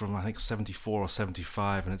record from I think 74 or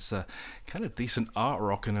 75, and it's a kind of decent art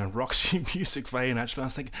rock in a Roxy Music vein. Actually, I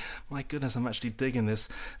was thinking, my goodness, I'm actually digging this.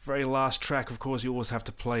 Very last track, of course, you always have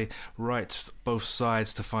to play right both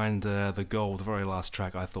sides to find the gold. The very last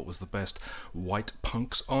track I thought was the best. White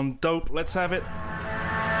Punks on Dope. Let's have it.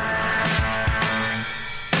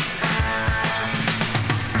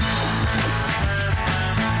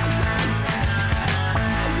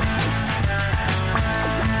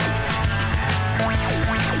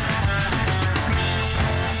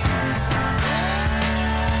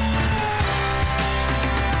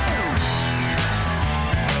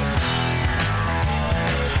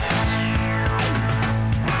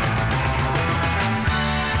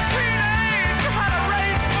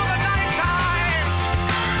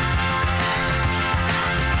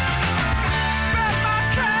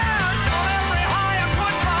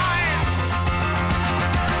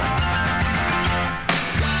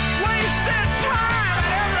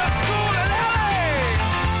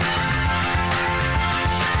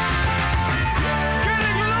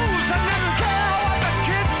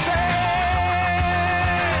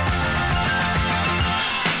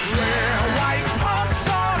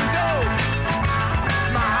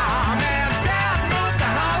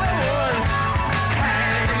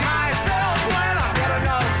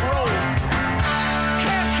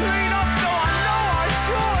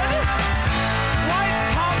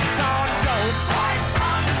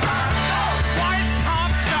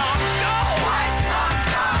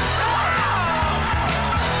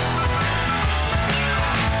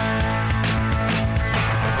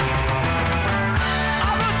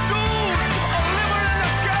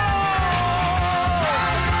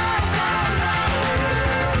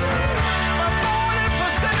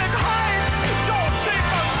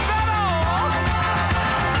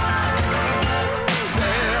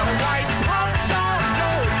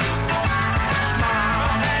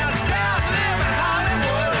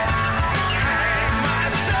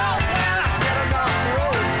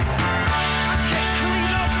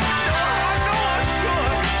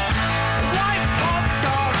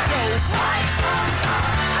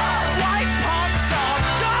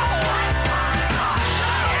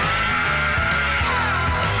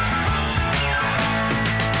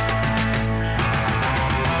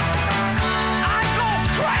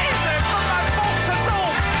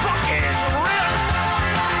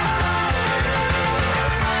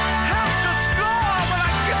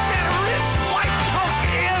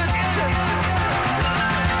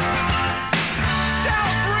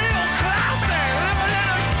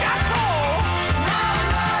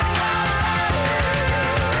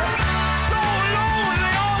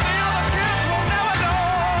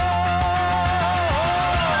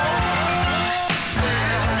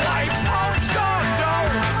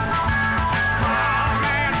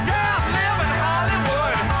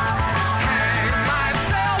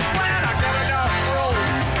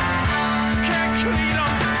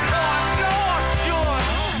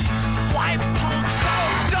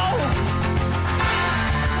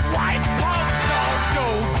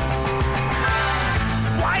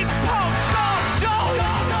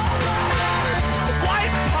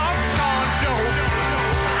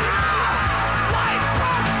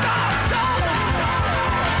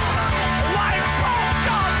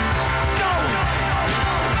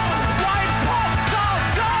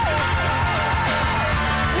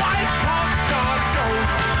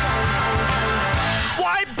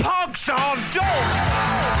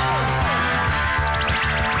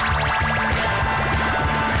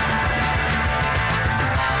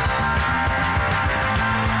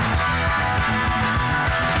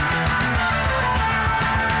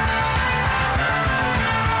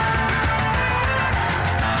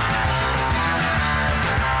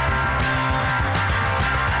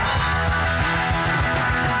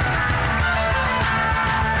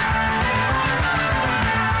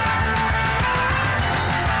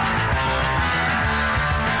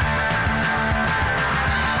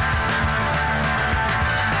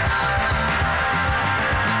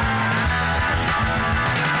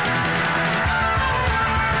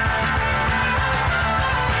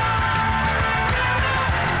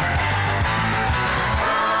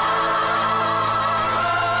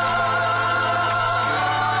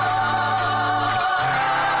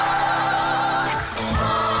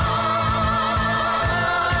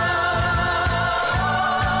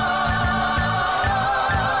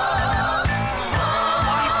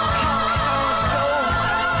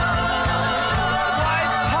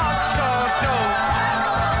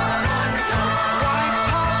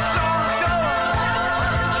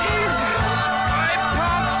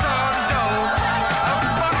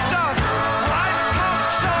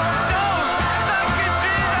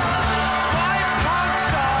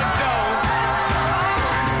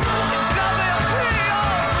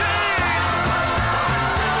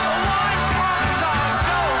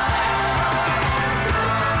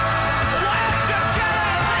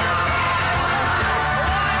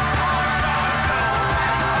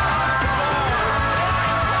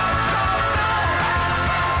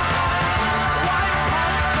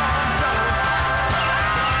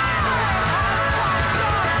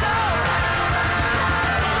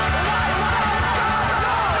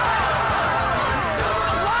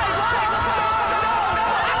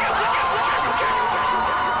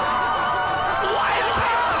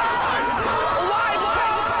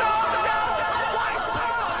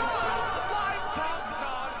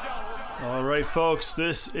 folks.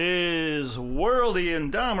 This is Worldy, and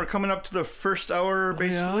Dom, we're coming up to the first hour,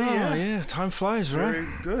 basically. Yeah, time flies, right? Very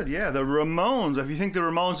good. Yeah, the Ramones. If you think the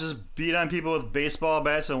Ramones just beat on people with baseball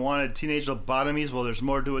bats and wanted teenage lobotomies, well, there's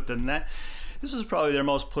more to it than that. This is probably their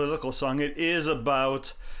most political song. It is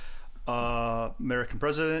about American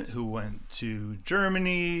president who went to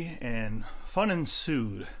Germany, and fun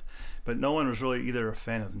ensued. But no one was really either a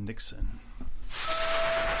fan of Nixon.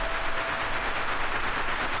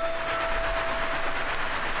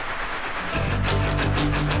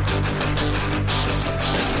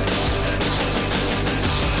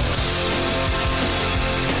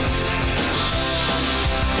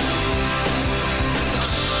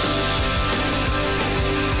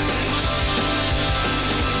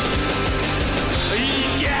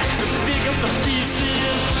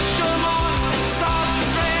 Come on, start to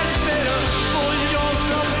crash better. Pull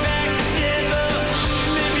yourself back again.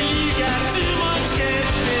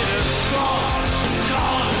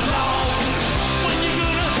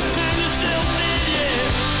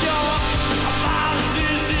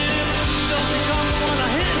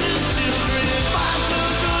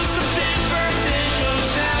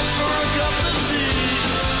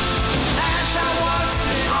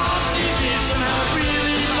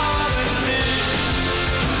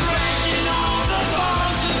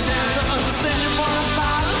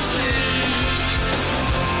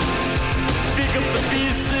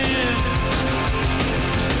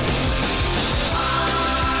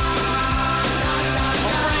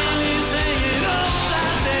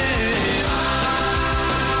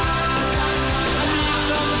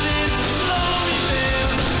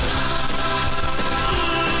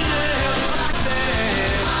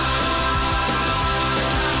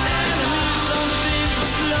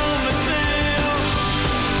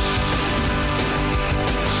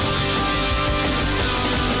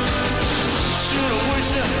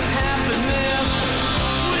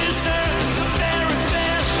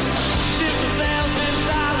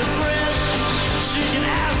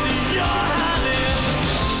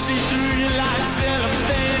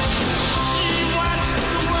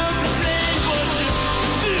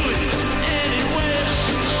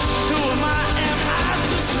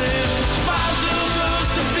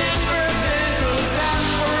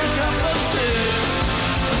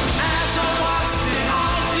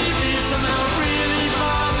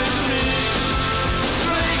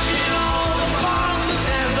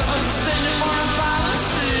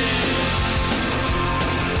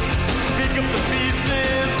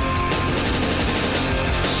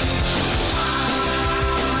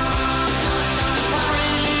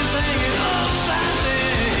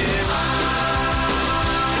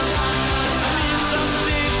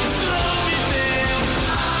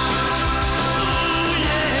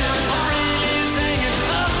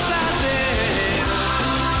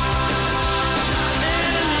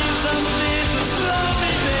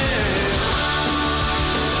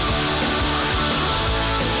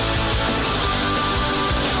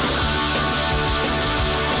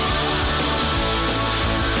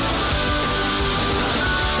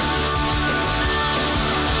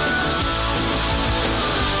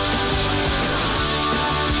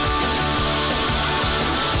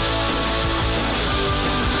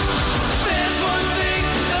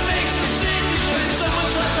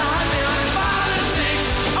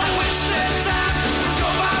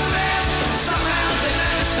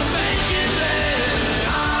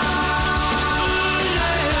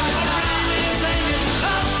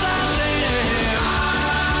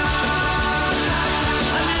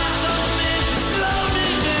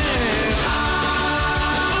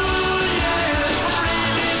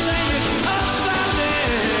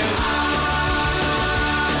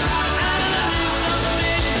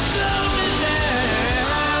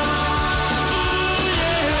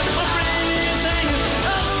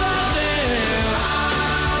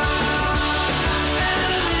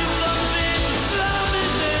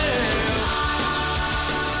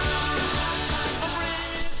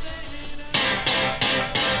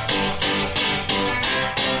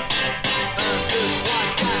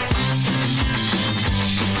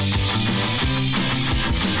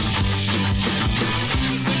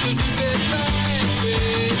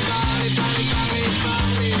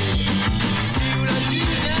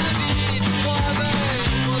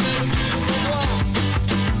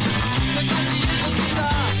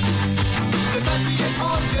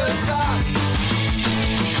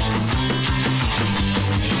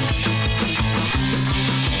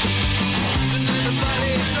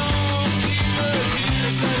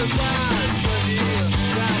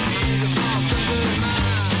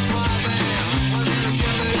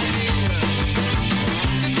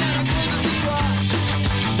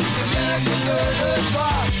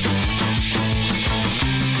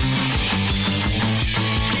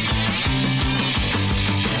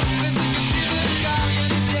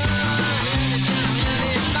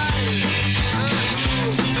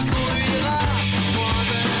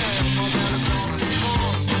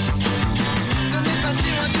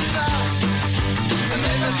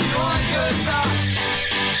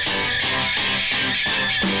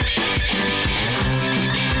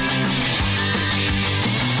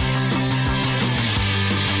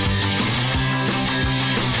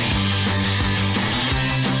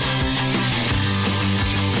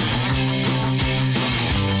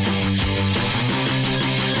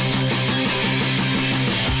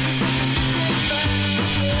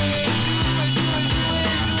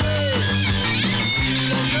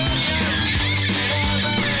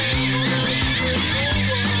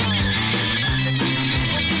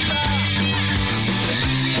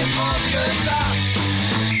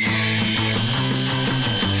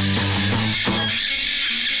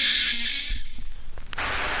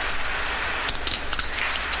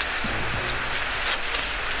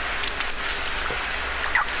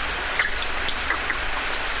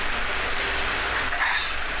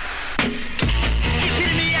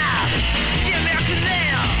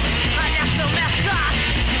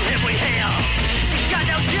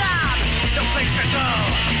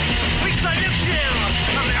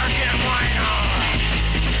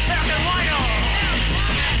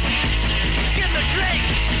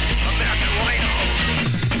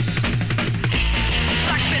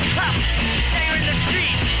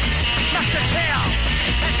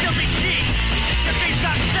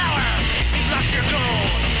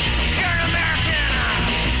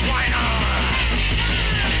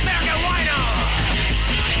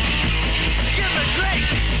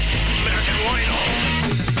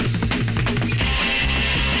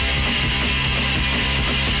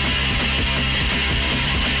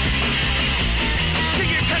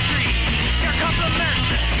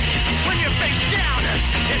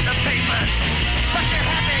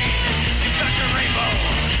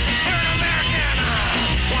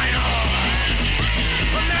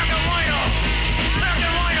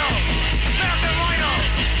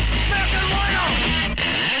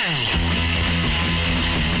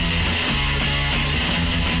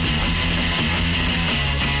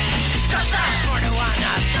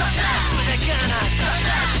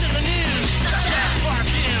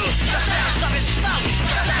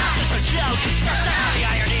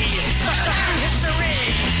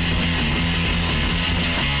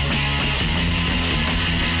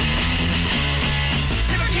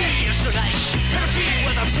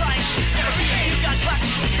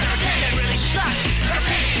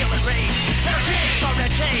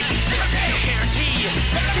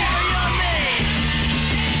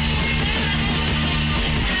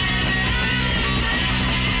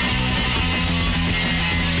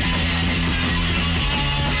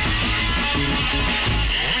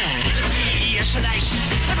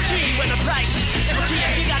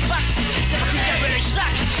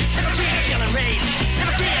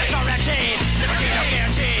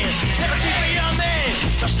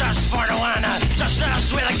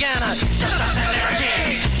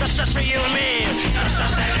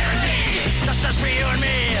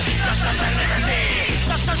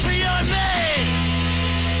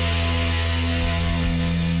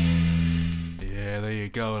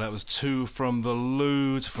 Two from The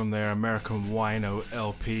Lewd from their American Wino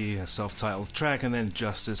LP, a self-titled track, and then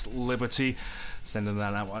Justice Liberty. Sending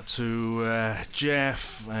that out to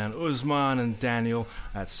Jeff and Usman and Daniel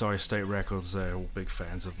at Sorry State Records. They're all big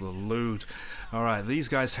fans of The Lewd. Alright, these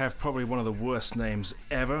guys have probably one of the worst names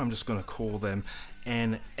ever. I'm just going to call them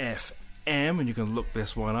NFM, and you can look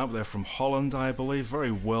this one up. They're from Holland, I believe, very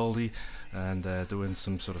worldy, and doing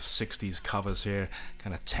some sort of 60s covers here,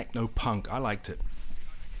 kind of techno-punk. I liked it.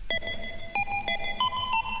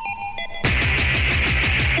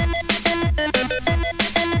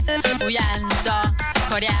 Huyendo,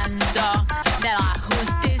 corriendo, de la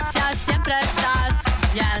justicia siempre estás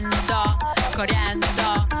yendo,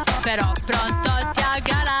 corriendo, pero pronto te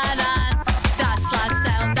agarrarán, tras la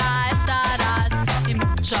celda estarás y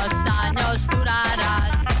muchos años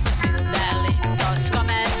durarás, mil delitos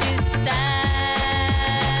cometiste,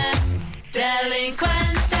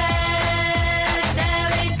 delincuente.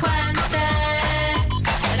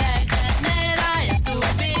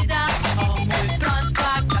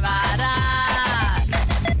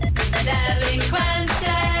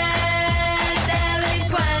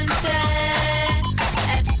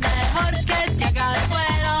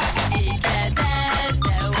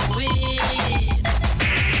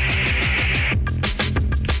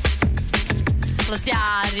 Los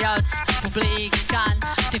diarios publican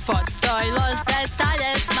tu foto y los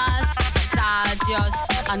detalles más. Los radios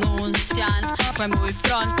anuncian que muy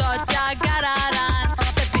pronto te agarrarán.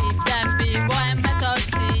 Te piden vivo en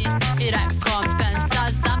metosí y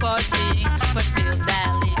recompensas dan por ti, pues mil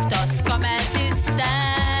delitos cometiste.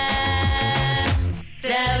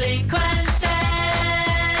 Delincuente,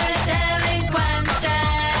 delincuente.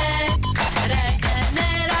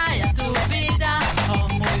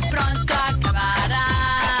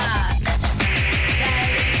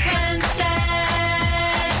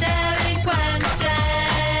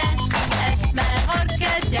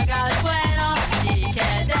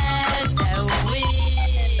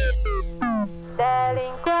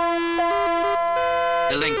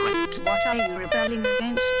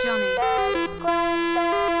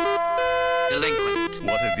 Delinquent.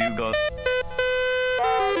 What have you got?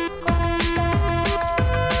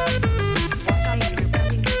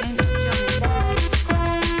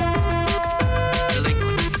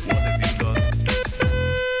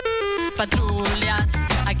 Patrullas,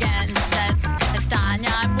 agentes están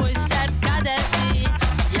ya muy cerca de ti.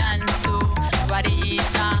 Y en tu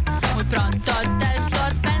guarida muy pronto te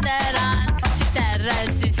sorprenderán. Si te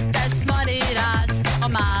resistes morirás o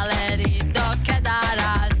malherido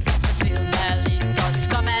quedarás. Los mil delitos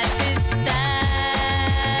cometiste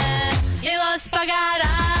y los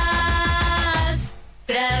pagarás.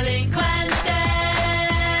 Delincuente,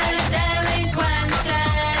 delincuente.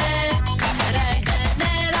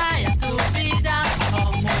 Regenera ya tu vida o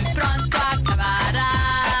muy pronto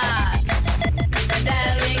acabarás.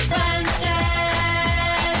 Delincuente,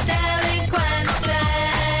 delincuente.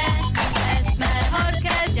 Es mejor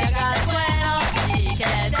que te hagas bueno y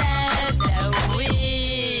que dejes de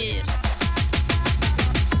huir.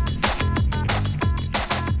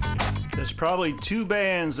 There's probably two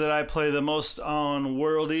bands that I play the most on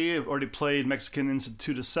Worldy. I've already played Mexican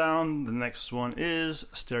Institute of Sound. The next one is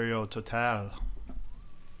Stereo Total.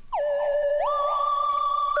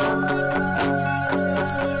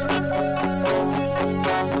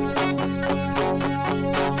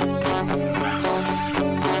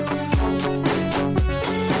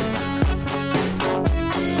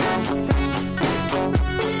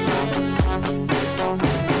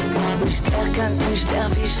 Nicht erkannt, nicht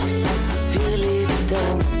erwischt, wir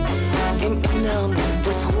lebten im Innern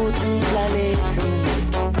des roten Planeten.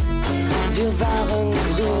 Wir waren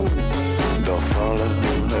grün, Doch voller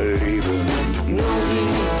Liebe. nur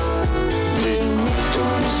die mit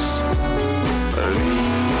uns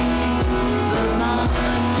Liebe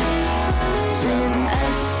machen, sind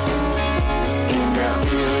es in der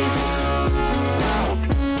Iris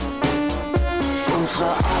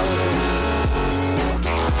unserer Augen.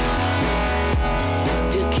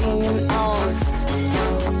 Wir gingen aus,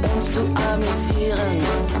 uns zu amüsieren.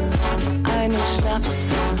 Einen Schnaps,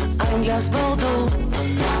 ein Glas Bordeaux,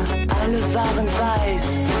 alle waren weiß.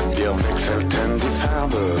 Wir wechselten die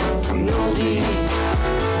Farbe. Nur die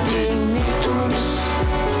mit uns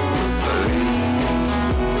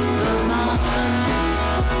Liebe machen,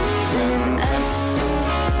 sind es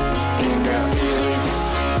in der Iris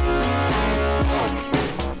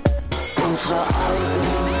unserer Augen.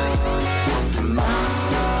 Mars,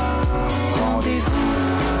 Rendezvous.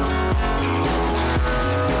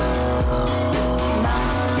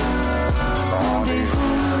 Mars, Rendezvous.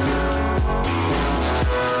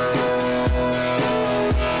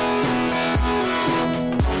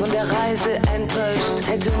 Von der Reise enttäuscht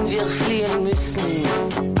hätten wir fliehen müssen,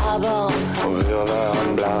 aber Wir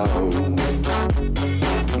waren blau.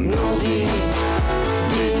 nur die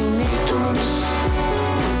mit uns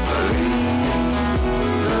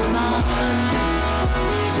Liebe machen,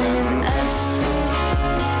 sind es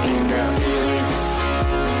in der Iris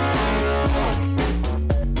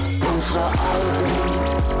unserer Augen.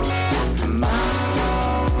 Mars,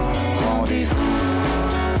 Rendezvous.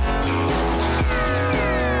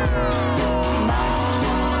 Mars,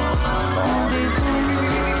 Rendezvous.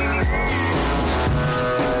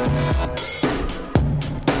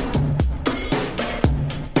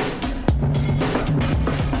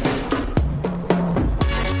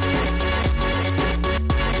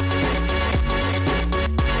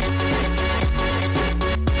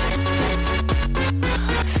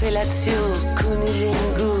 Fellatio,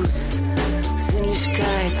 Cunnilingus,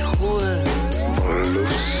 Sinnlichkeit, Ruhe.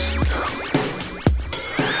 Wollust.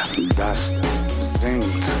 Das sind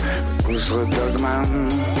unsere Dogmen.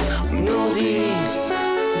 Nur die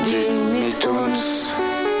mit uns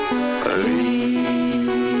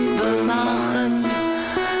Liebe machen,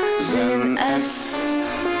 sind es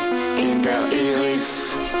in der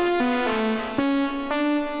Iris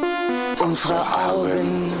unserer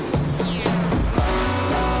Augen.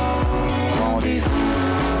 Rendezvous.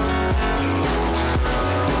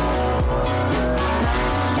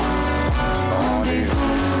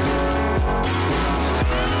 Rendezvous.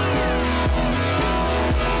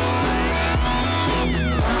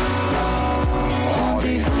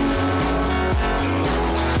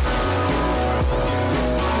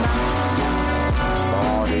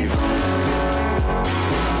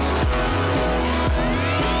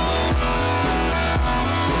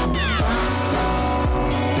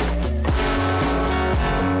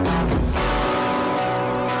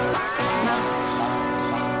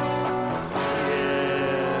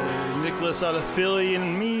 Out of Philly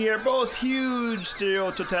and me are both huge Stereo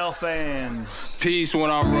Total fans. Peace when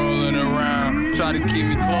I'm rolling around. Try to keep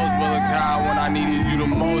me close, but look how when I needed you the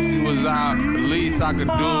most, you was out. The least I could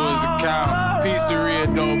do is a count.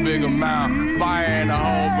 overdose, big amount. Fire in the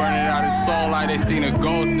hole, burning out his soul like they seen a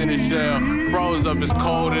ghost in the shell. Froze up, it's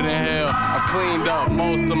colder than hell. I cleaned up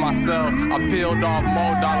most of myself. I peeled off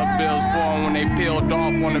more dollar bills for them when they peeled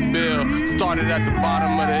off on the bill. Started at the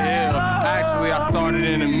bottom of the hill. Actually, I started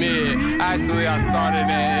in the mid. Actually, I started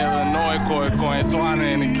in Illinois, Coin, Swana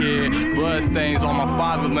and the kid. Blood stains on my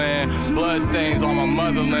fatherland. Blood stains on my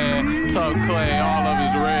motherland. Tuck clay, all of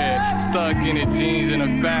it's red. Stuck in the jeans and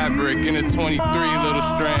the fabric. In the 23 little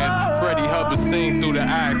strands. Freddie Hubbard sing through the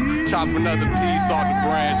axe. Chop another piece off the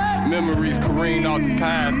branch. Memories careen off the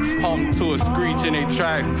past. Home to a screech in they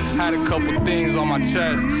tracks. Had a couple things on my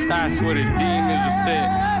chest. That's where the demons were sit.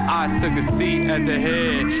 I took a seat at the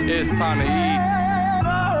head. It's time to eat.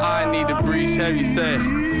 I need to breach heavy set.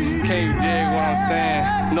 Can't you dig what I'm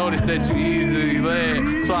saying? Notice that you easily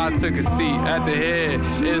led. So I took a seat at the head.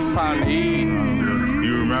 It's time to eat.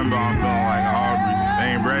 You remember I'm feeling like Aubrey. They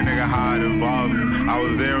ain't bread nigga how it involved me. I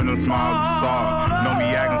was there when them smiles was saw. Know me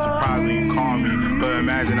acting surprised when you call me. But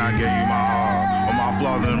imagine I gave you my all. With my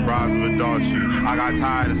flaws and bribes of adultery. I got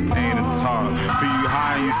tired of staying to talk. But you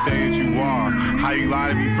high and you say that you are. How you lie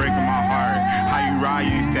to me breaking my heart. How you ride,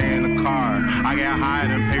 you ain't stay in the car. I get high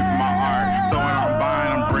and pay for my art. So when I'm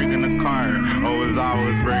buying, I'm breaking the car. Oh, as I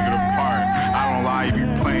was breaking apart. I don't lie, you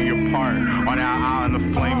be playing your part. On that island of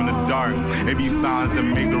flame in the dark. It be silence that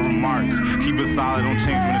make the remarks. Keep it solid, don't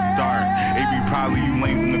change when it's dark. It be probably you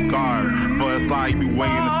lames in the guard. For a slide, you be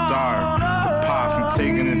waiting to starve. For pops and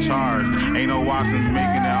taking in charge. Ain't no watching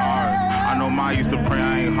making it ours. I know my used to pray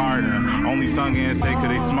I ain't harder. Only sung in and say cause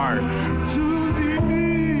they smart.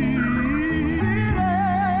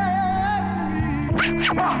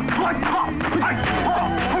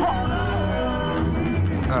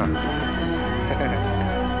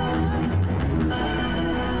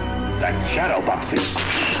 That's shadow boxing.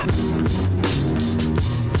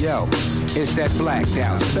 Yo, it's that blacked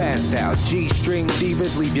out, spazzed out. G-string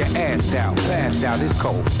divas leave your ass out. Passed out, it's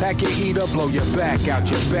cold. Pack your heater, blow your back out.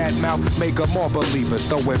 Your bad mouth, make them more believers.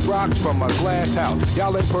 Throwing rocks from a glass house.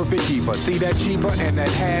 Y'all ain't perfect either. See that cheaper and that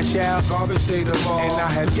hash out? Garbage day tomorrow. And I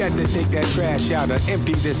have yet to take that trash out and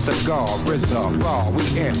empty this cigar. RZA, raw, we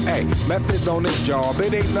in. Hey, Memphis on this job.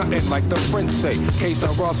 It ain't nothing like the French say. Case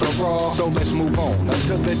of Ross or raw. So let's move on.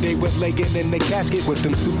 Until the day we're laying in the casket with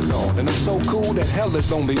them suits on. And I'm so cool that hell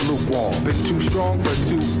is only lukewarm. Been too strong for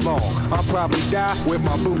too long. I'll probably die with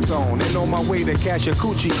my boots on and on my way to cash a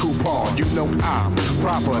coochie coupon. You know I'm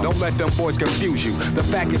proper. Don't let them boys confuse you. The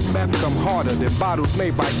fact is meth come harder than bottles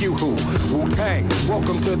made by you who. Wu-Tang.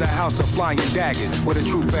 Welcome to the house of flying daggers with a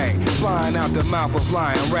true bang. Flying out the mouth of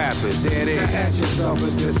flying rappers. There it is. Now ask yourself,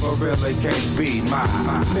 is this for real? It can't be my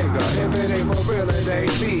nigga. If it ain't for real, it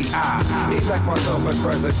ain't me. Elect myself as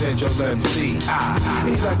presidential MC.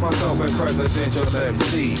 Elect myself as presidential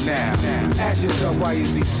MC. Now, ask yourself, why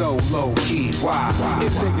is he so low-key? Why?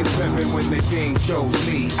 If niggas pimpin' when the game chose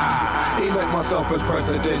me. Elect myself as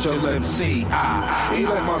presidential MC.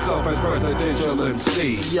 Elect myself as presidential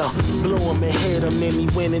MC. Yo, blew him and hit him, then he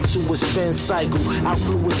went into a spin cycle.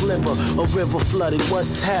 Outgrew his liver, a river flooded.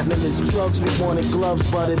 What's happening is drugs, we wanted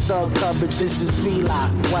gloves, but in thug coverage, this is Fila.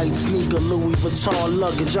 White sneaker, Louis Vuitton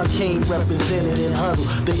luggage. I came represented in huddle.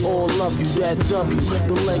 They all love you, that W.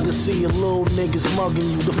 The legacy of little niggas mugging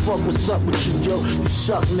you. The fuck what's up with you, yo? You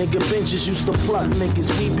suck, nigga. Benches used to pluck niggas.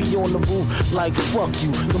 We be on the roof like fuck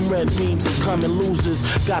you. Them red beams is coming losers.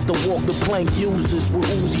 Got to walk the plank users. With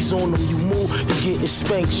Uzis on them, you move, you getting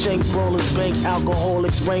spanked. Shank brawlers, bank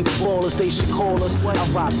alcoholics, rank ballers. They should call us. I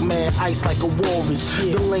rock mad ice like a walrus.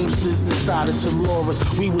 The lamesters decided to lure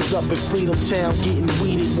us. We was up in Freedom Town getting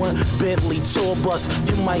weeded. One Bentley tour bus.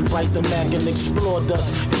 You might bite the Mac and explore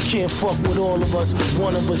dust. You can't fuck with all of us.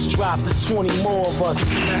 One of us dropped, there's 20 more of us.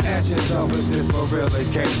 Now ask yourself, is this for real? It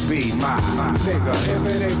can't be my nigga.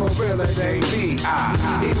 If it ain't for real, it ain't me.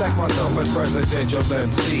 Elect myself as presidential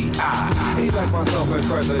MC. Elect myself as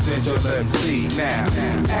presidential MC. Now,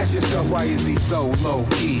 ask yourself, why is he so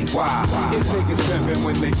low-key? Why? If niggas pimpin'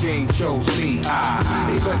 when the game chose me.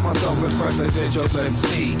 Elect myself as presidential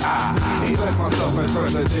MC. Elect myself as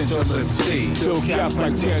presidential MC. Fill caps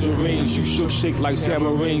like tangerines, you shook shake like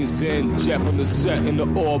tamarines. Then Jeff on the set in the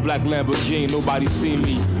all-black Lamborghini. Nobody see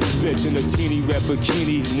me. Bitch in a teeny red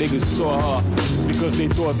bikini. Niggas saw her because they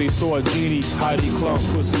thought they saw a genie. Heidi Klum,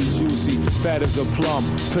 pussy juicy, fat as a plum.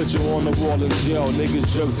 Picture on the wall in jail.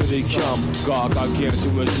 Niggas jerk till they come. God,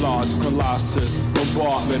 gargantuan large colossus.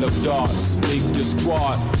 Bombardment of darts. Make the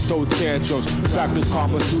squad. Throw tantrums. Practice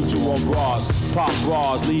Kama Sutra on bras. Pop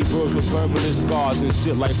bras. Leave birds with permanent scars and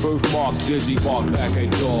shit like birthmarks. Digi bark back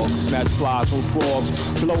at dogs. Snatch flies from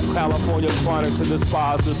frogs. Blow California chronic to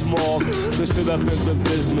despise the smog. This shit up in the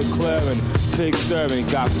bismuth. clearing. Pig serving,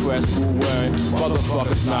 got fresh food wearing.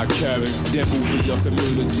 Motherfuckers not caring. Then move to your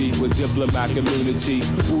community with diplomatic immunity.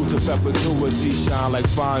 Move to perpetuity, shine like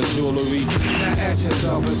fine jewelry. Now ask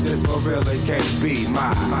yourself, is this for real? It can't be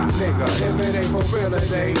my nigga. If it ain't for real,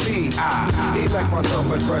 it ain't me. I elect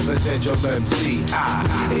myself as presidential MC. I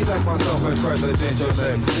elect myself as presidential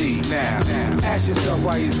MC. Now, ask yourself,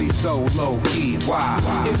 why is he so low key? Why?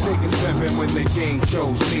 His niggas pimping when the king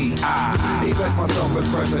chose me. I elect myself as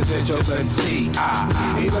presidential MC.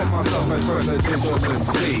 I elect myself as presidential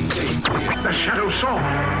MC. The Shadow Song.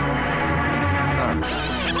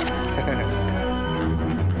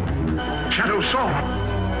 Shadow Song.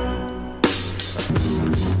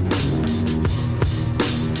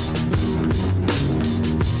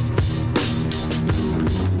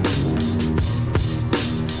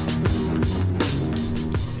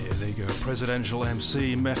 Presidential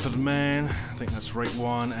MC, Method Man. I think that's Rate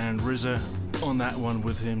 1 and RZA on that one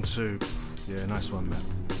with him too. Yeah, nice one, Matt.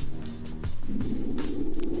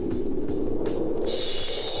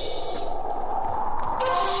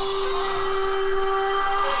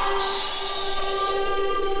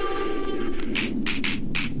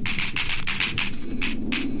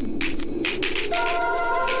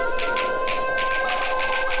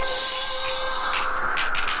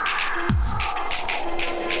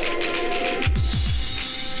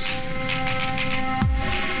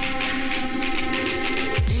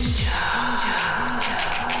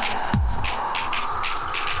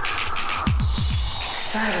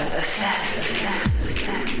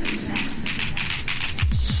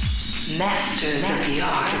 Masters of the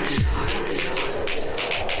art.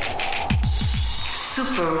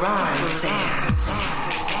 Super rhyme singers.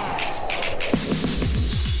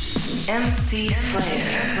 MC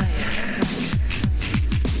Slayer.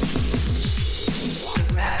 The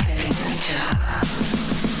rapping ninja.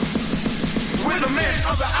 We're the men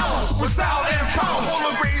of the hour, with style and power.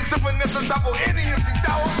 All the grades, the Vanessa double, any empty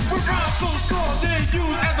tower. We rhyme so strong, they're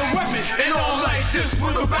used as a weapon. And all like this,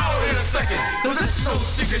 we'll about in a second. Cause it's so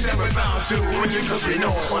secret that we're bound to win you, cause we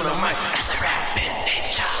know on the mic. That's the rapping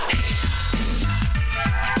ninja.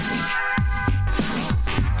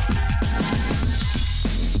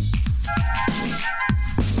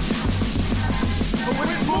 But when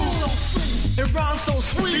it moves so sweet, it rhymes so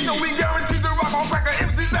sweet. You know we guarantee the rock on record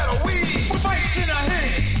MCs that'll weed. With fights in our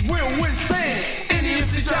hand, we'll withstand any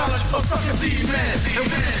MC challenge or sucker these man. And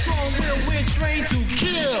when it's strong, we're trained to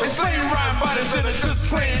kill. And slay rhyme bodies that are just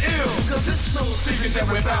plain ill. Cause it's no secret that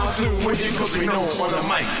we're bound to win you, cause we know on the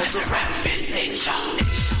mic. That's the rapping ninja.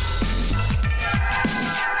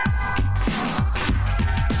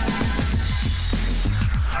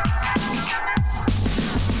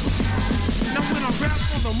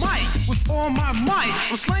 With all my might,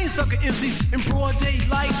 I'm slaying sucker MCs in broad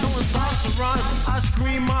daylight, throwing thoughts and rhymes. I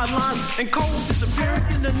scream my lines, and cold disappearing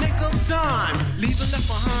in the nick of time, leaving left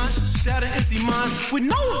behind, shatter empty minds with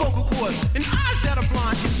no vocal cords and eyes that are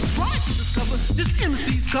blind. If you try to discover this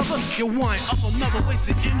MC's cover, you'll wind up another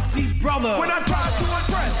wasted MC brother. When I try to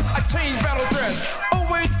impress, I change battle dress,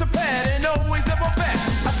 always to pad and always ever back.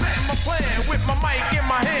 I set my plan with my mic in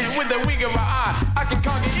my hand, with a wing of my eye, I can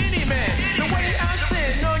conquer any man. The way I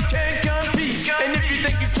stand, none can compete. And if you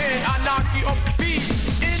think you can, I knock you off the feet.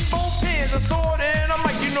 In both hands, a sword and a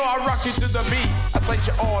mic, you know I rock you to the beat. I fight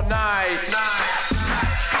you all night.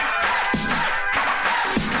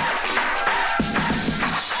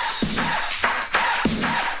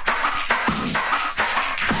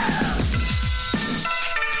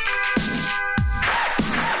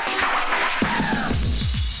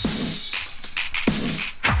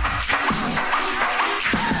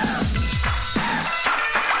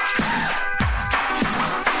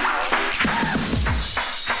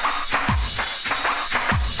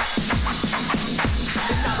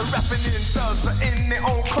 In their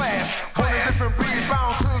own class, on a different breed,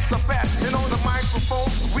 bound to surpass. And on the microphone,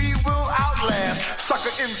 we will outlast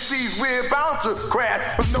sucker MCs. We're bound to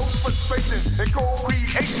crash with no frustration and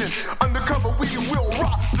co-creation. Undercover, we will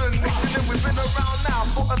rock the nation, and we've been around now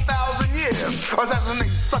for 1,000 years.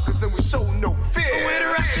 Assassinate suckers, and we show no fear. We're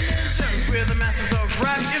the rapping ninjas, we're the masters of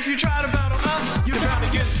rap. If you try to battle us, you're bound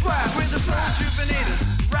to get slapped. We're the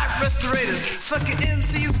rejuvenators, rap restorators, sucker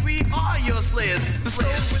MCs. We are your slayers. The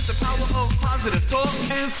slayers with the power of positive talk,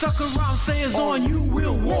 and sucker rhyme sayers on you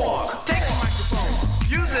will walk. Take the microphone,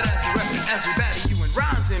 use it as a weapon as we battle you in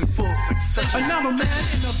rhymes in full succession. Another man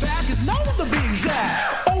in the back is known to be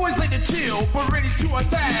exact, always like to chill but ready to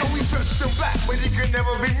attack. You know we dressed in black but he could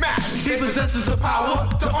never be matched. He possesses the power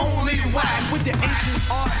to only whack with the ancient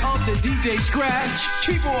art of the DJ scratch.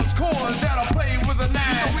 Keyboards, chords that are played with a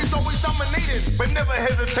knack. So he's always dominated, but never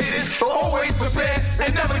hesitated. So always prepared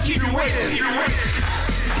and never keep you waiting.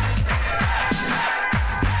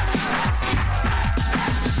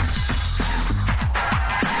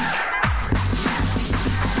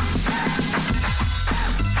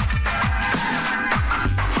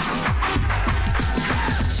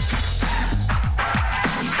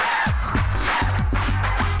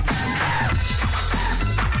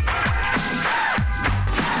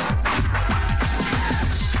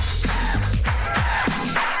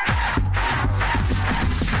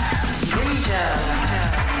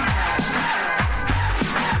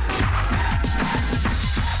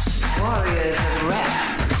 Warriors of rap,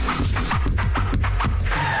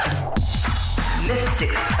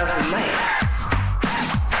 mystics of the mic,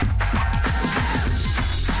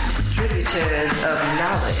 distributors of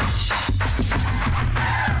knowledge,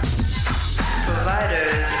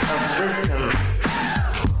 providers of wisdom,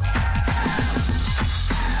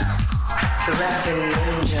 the rapping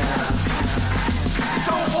ninja.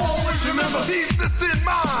 So always remember, keep this in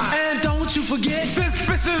mind. And don't you forget, this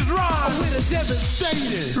bitch is rhyme with a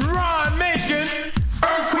devastating rhyme making,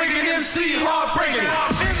 earthquaking MC heartbreaking.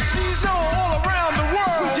 MCs know all around the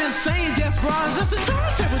world. We're just saying death rhymes, that's the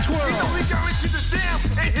turntable twirl. You know we guarantee the jam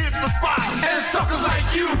and hit the spot. And suckers like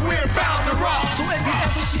you, we're bound to rock. So if you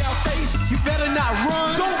ever see our face, you better not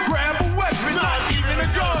run. Don't grab a weapon, not even a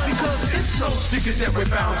gun. Because it's no secret that we're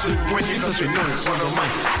bound to win. Because we know it's one of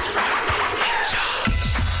mine.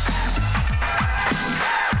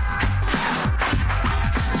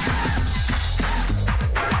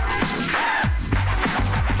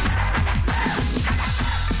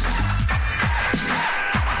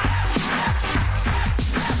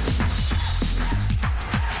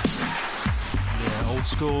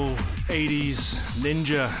 School 80s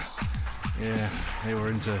ninja. Yeah, they were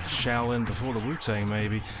into Shaolin before the Wu-Tang,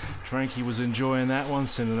 maybe. Frankie was enjoying that one,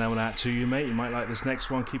 sending that one out to you, mate. You might like this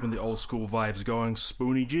next one, keeping the old school vibes going.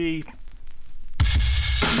 Spoonie G.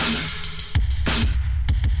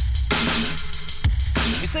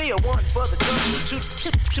 You say you want for the trouble, two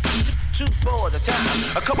for the time.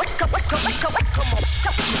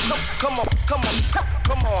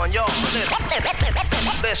 Come on, y'all.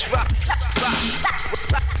 Let's rock.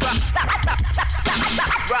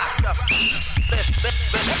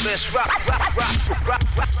 Let's rock.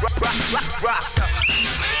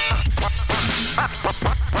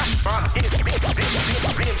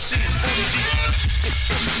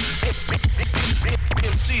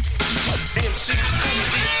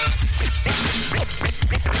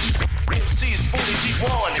 MC's Spoonie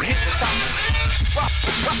G1 and hit the top.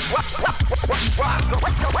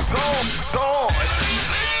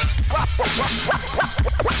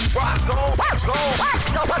 Rock, go on.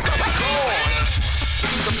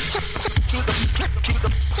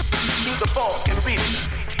 Keep the funk and beat it.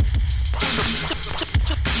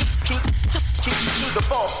 Keep the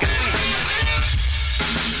funk and beat it.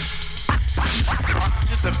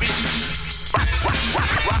 Just a beat.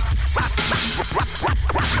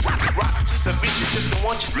 Rock to the beat, just don't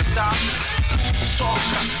want you to stop. Talk.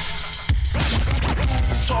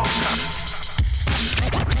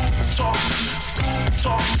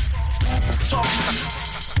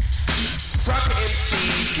 Sucker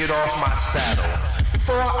MC, get off my saddle.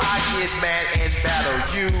 Before I get mad and battle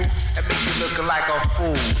you and make you look like a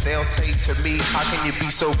fool, they'll say to me, how can you be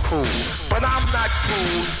so cruel? But I'm not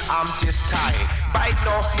cruel, I'm just tired, biting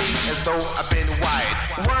off me as though I've been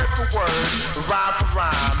wired. Word for word, rhyme for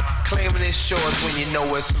rhyme, claiming it's yours when you know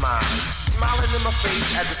it's mine. Smiling in my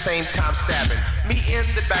face at the same time stabbing me in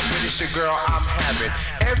the back with this your girl I'm having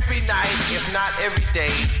every night, if not every day.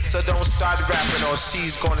 So don't start rapping or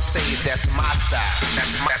she's gonna say that's my style.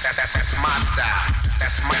 That's my style. That's my style.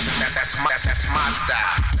 That's my style.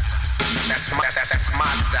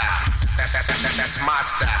 That's my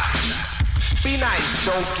style. Be nice,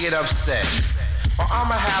 don't get upset, or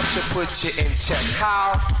I'ma have to put you in check.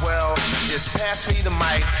 How? Well, just pass me the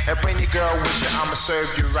mic and bring your girl with you, I'ma serve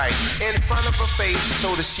you right. In front of her face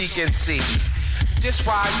so that she can see just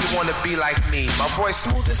why you wanna be like me. My voice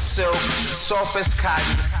smooth as silk, soft as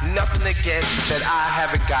cotton, nothing to get that I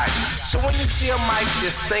haven't gotten. So when you see a mic,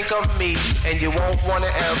 just think of me, and you won't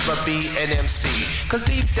wanna ever be an MC. Cause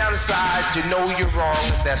deep down inside, you know you're wrong.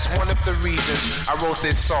 That's one of the reasons I wrote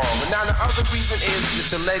this song. And now the other reason is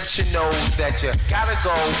just to let you know that you gotta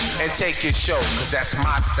go and take your show. Cause that's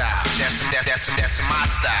my style. That's my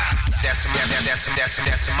style. That's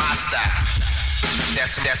my style.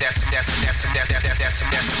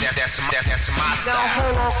 That's my style. Now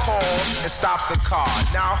hold on, call and stop the car.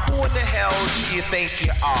 Now who in the hell do you think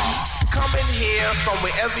you are? Coming here from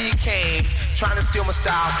wherever you came, trying to steal my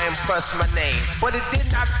style and press my name. But it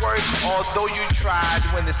did not work, although you tried.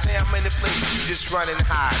 When they say I'm in the place, you just run and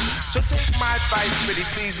hide. So take my advice, pretty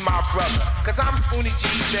please, my brother. Cause I'm Spoonie G,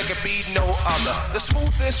 there can be no other. The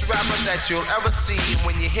smoothest rapper that you'll ever see. And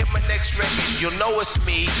when you hit my next record, you'll know it's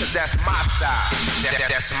me, cause that's my style.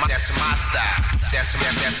 That's my style. That's my style. That's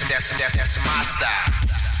my style. That's my style.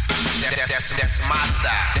 That's my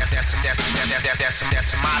style. That's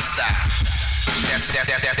my style. That's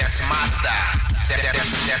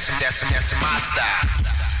my style.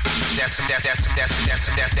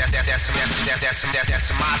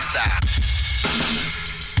 That's my style.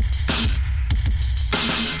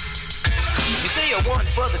 You say you're one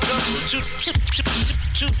for the double, two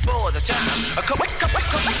for the time.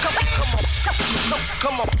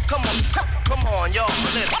 Come on, y'all.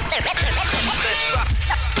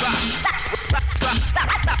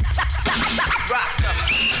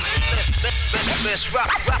 Let's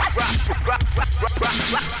rock.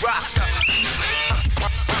 Let's rock.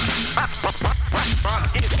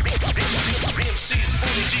 MC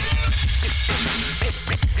Spoonie G.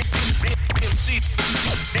 MC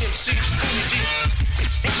Spoonie G.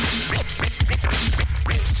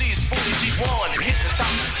 MC Spoonie G. One hit the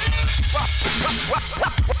top. Rock.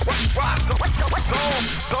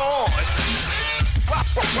 Go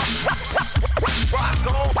on. Rock, go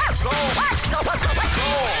on.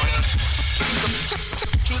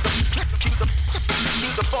 To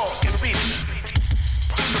the funk and beat it.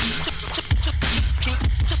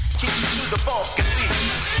 To the funk and beat it.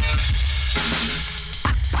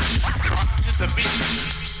 To the beat.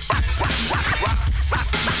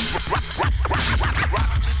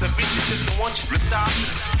 Rock to the beat. Just don't want you to stop.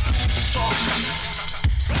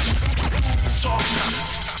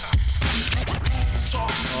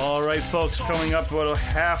 All right, folks, coming up, about a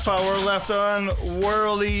half hour left on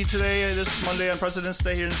Worldy today, this Monday on President's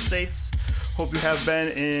Day here in the States. Hope you have been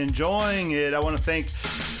enjoying it. I want to thank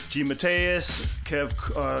G. Mateus,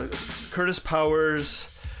 Curtis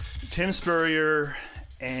Powers, Tim Spurrier,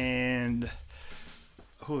 and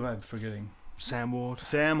who am I forgetting? Sam Ward,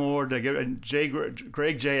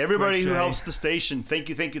 Greg J, everybody who helps the station. Thank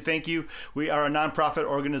you. We are a non-profit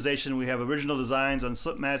organization. We have original designs on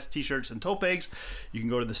slip mats, t-shirts, and tote bags. You can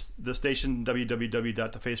go to the station,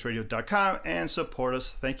 www.thefaceradio.com, and support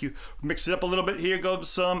us. Thank you. Mix it up a little bit. Here goes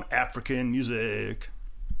some African music.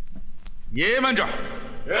 Yeah, manja.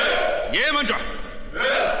 Yeah, manja.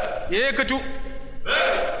 Yeah, katu.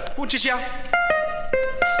 Puchisha.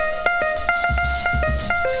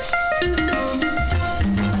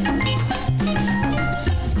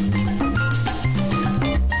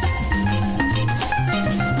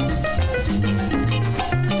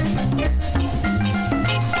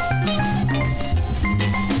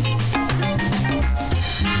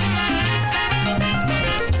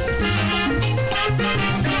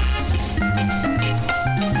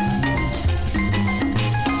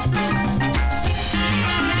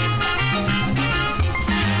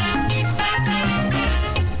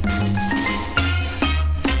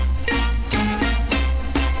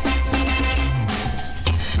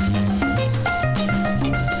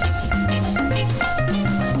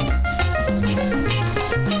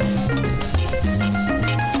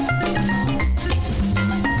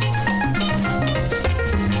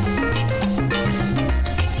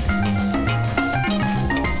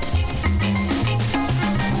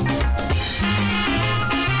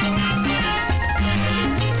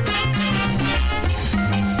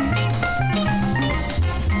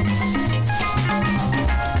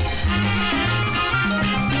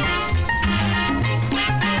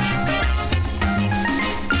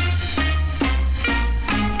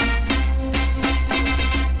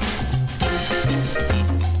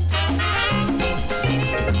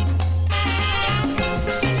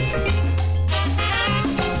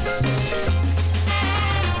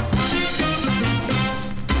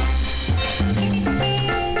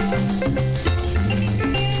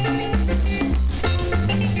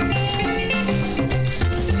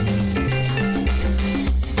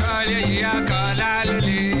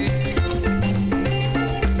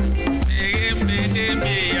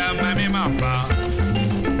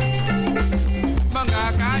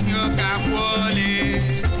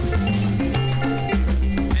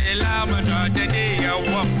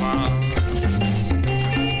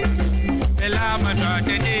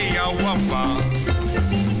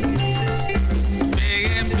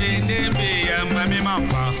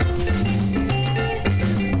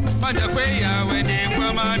 Manda kweya wene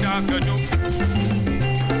kwa madakadu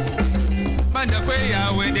Manda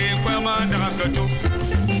kwea wende kwa manda katu.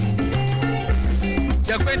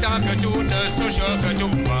 Da kwenda katu da social katu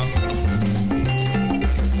ba.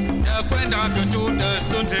 Da kwenda katu da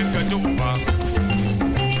sunte katu ba.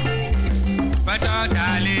 Bata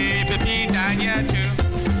dale pepi danya tu.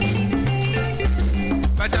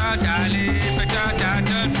 Bata dale bata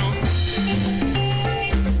data tu.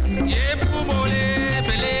 Ye pumole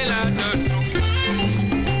belela tu.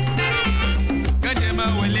 Kadema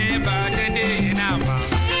wele ba dende inama.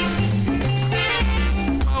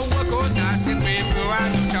 Awako sa se kwe pro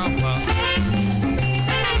anu chamba.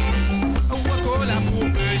 Awako la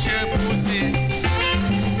poupe je pousse.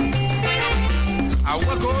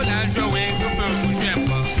 Awako la jowe kupe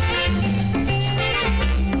kujemba.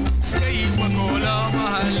 Yeyi wako la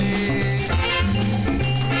mahale.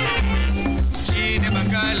 Chine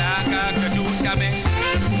makala kakadutame.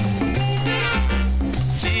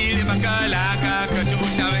 Chine makala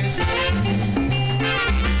kakadutame.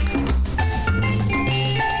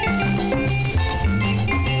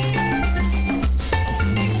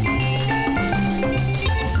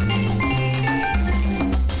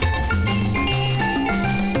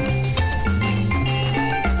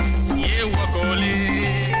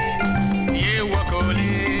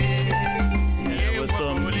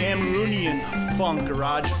 Funk,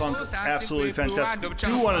 garage funk, absolutely fantastic. I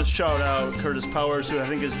do want to shout out Curtis Powers, who I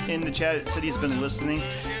think is in the chat, said he's been listening.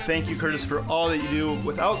 Thank you, Curtis, for all that you do.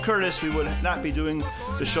 Without Curtis, we would not be doing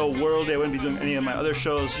the show Worldy. I wouldn't be doing any of my other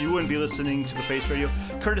shows. You wouldn't be listening to the Face Radio.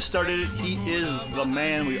 Curtis started it. He is the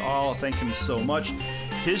man. We all thank him so much.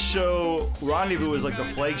 His show, Rendezvous, is like the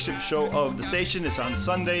flagship show of the station. It's on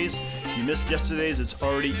Sundays. You missed yesterday's. It's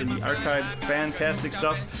already in the archive. Fantastic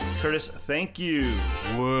stuff. Curtis, thank you.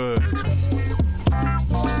 Word.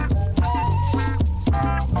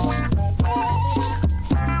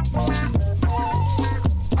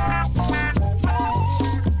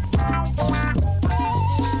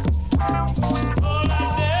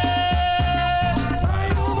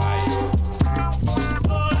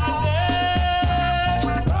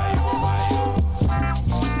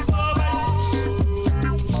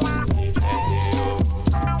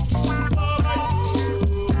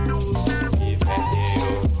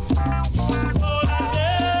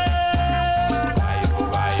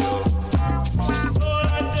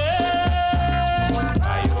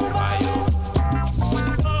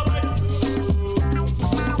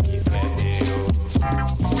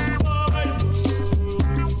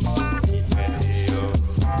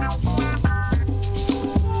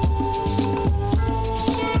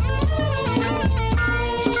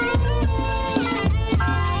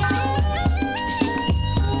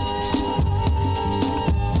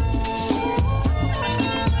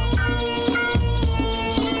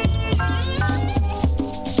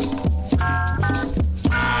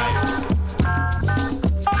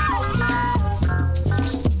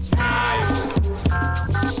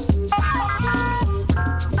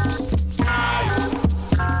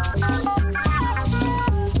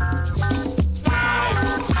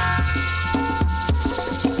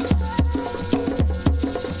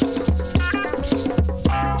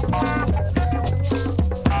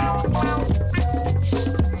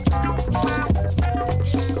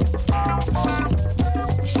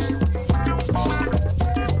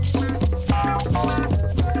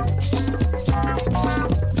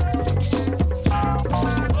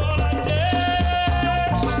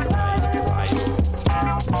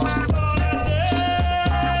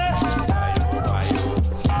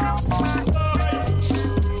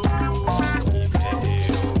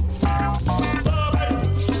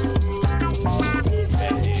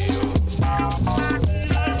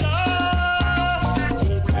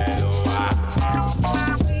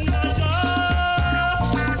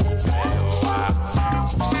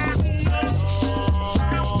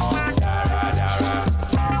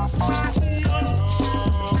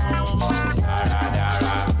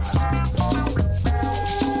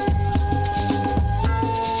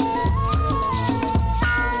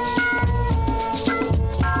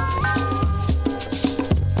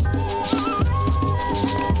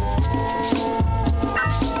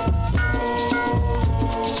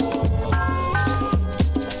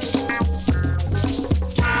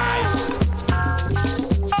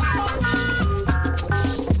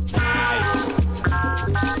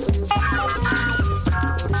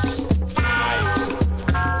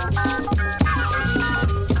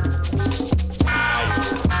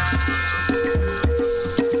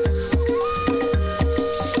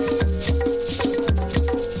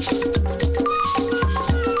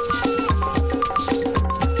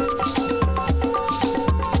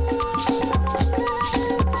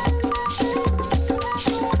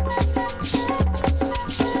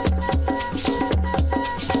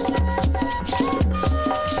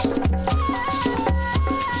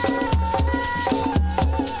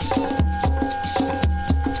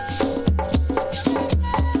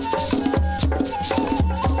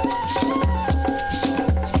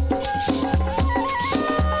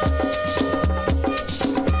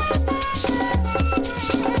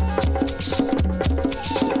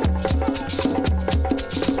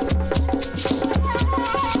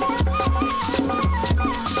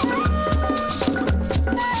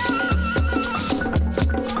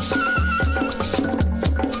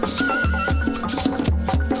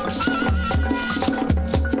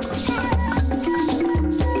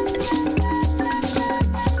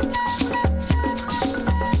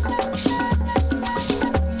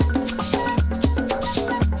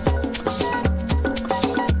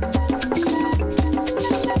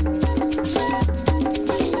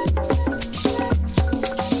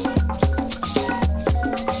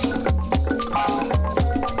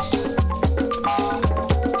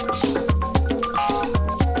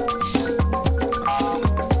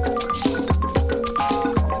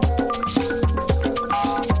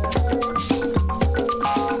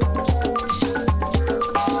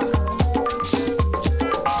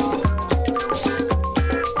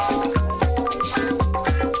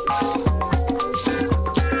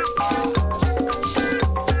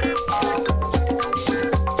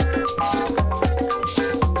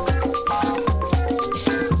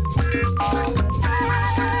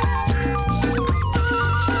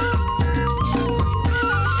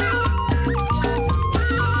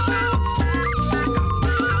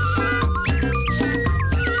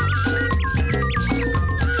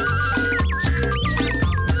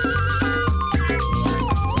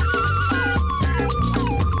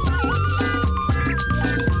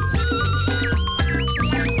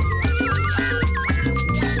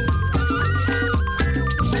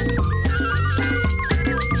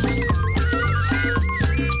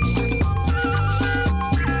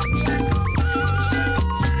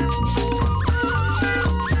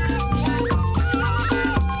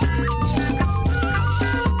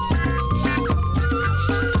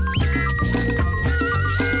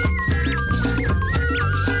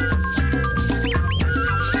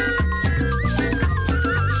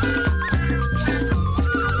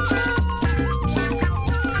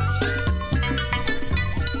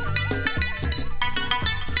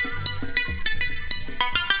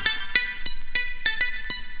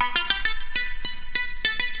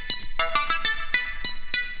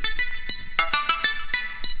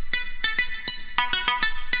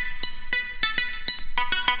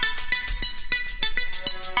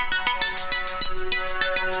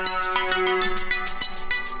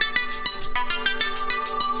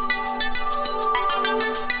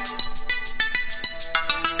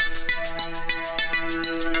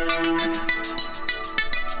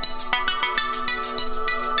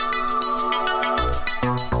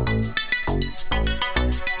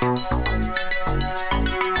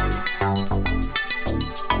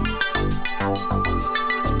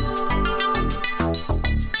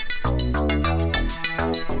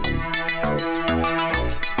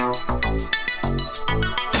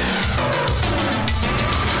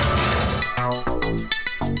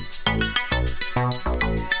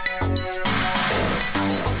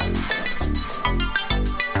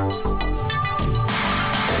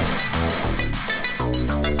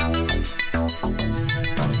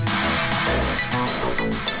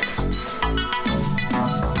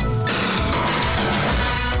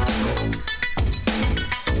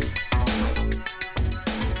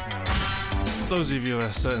 those of you at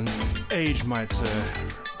a certain age might get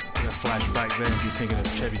a flashback there if you're thinking of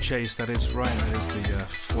Chevy Chase. That is right, that is the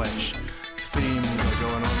Fletch theme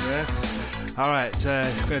going on there. Alright,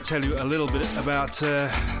 I'm going to tell you a little bit about, well,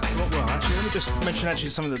 actually, let me just mention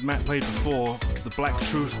something that Matt played before, the Black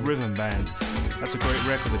Truth Rhythm Band. That's a great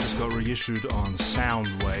record that just got reissued on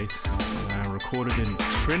Soundway, recorded in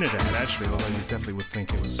Trinidad, actually, although you definitely would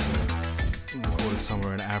think it was recorded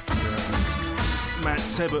somewhere in Africa. As Matt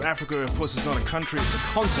said, but Africa, of course, is not a country, it's a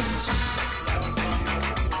continent.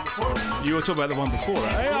 You were talking about the one before,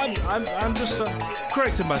 right? I'm just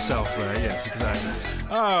correcting myself there. Yes, exactly.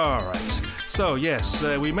 All right. So, yes,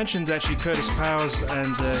 we mentioned actually Curtis Powers,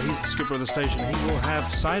 and he's the skipper of the station. He will have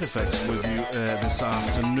Side Effects with you this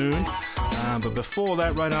afternoon. But before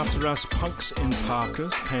that, right after us, Punks in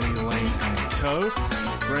Parkers, Penny Lane and Co.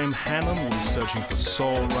 Graham Hannum will be searching for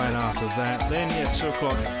soul right after that. Then, 2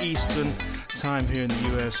 o'clock Eastern time here in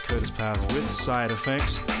the US, Curtis Powers with Side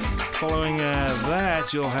Effects. Following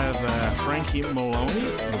that, you'll have Frankie Maloney,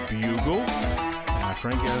 The Bugle.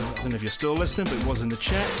 Frank, I don't know if you're still listening, but it was in the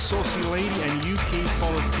chat. Saucy Lady and UK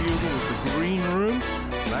followed Bugle with The Green Room.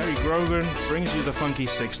 Larry Grogan brings you the funky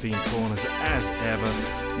 16 corners as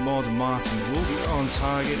ever. Maud Martin will be on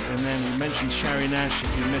target. And then we mentioned Shari Nash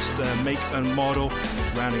if you missed Make and Model.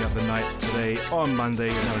 Rounding up the night today on Monday.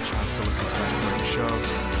 Another chance to listen to that great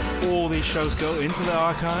show. All these shows go into the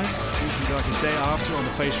archives, usually like a day after on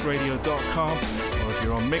thefaceradio.com, or if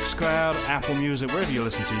you're on Mixcloud, Apple Music, wherever you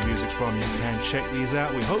listen to your music from, you can check these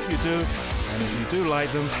out. We hope you do, and if you do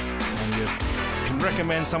like them, and you can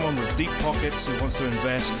recommend someone with deep pockets who wants to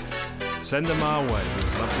invest, send them our way.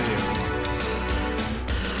 We'd love to hear from you.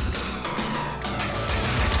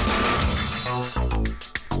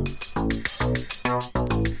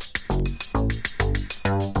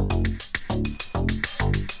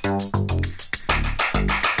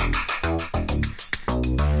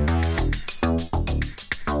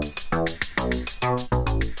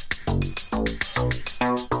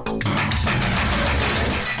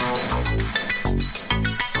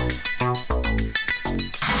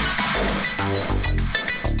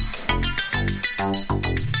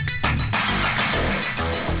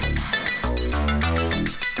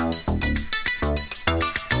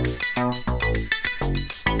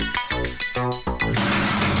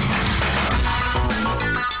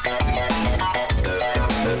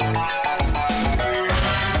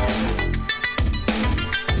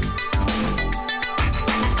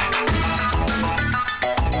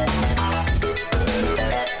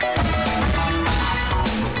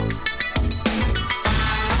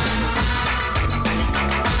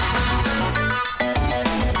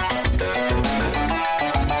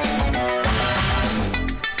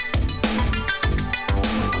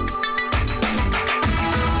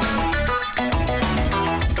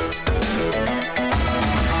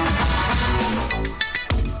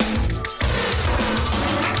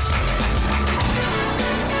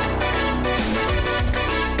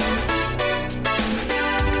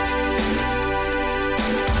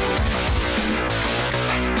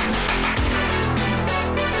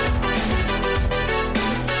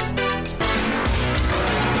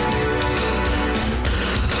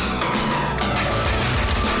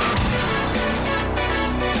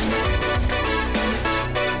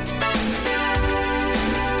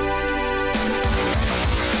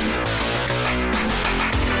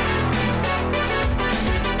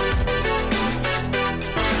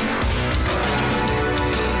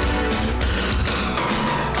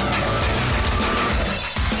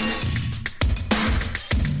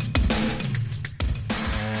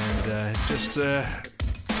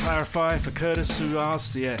 Clarify for Curtis, who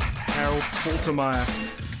asked, Harold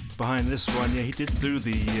Faltermeyer behind this one. He did do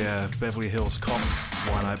the Beverly Hills Cop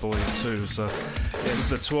one, I believe, too. So, this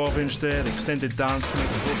is a 12-inch there, the extended dance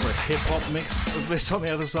mix. There's also a hip-hop mix of this on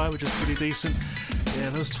the other side, which is pretty decent.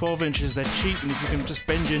 Those 12 inches, they're cheap, and if you can just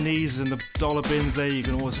bend your knees in the dollar bins there, you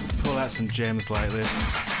can always pull out some gems like this.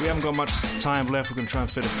 We haven't got much time left. We're going to try and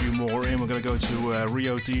fit a few more in. We're going to go to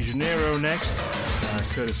Rio de Janeiro next,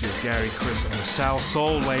 courtesy of Gary Chris on the Sal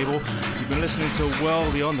Soul label. You've been listening to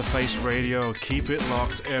Worldy on the Face Radio. Keep it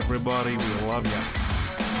locked, everybody. We love you.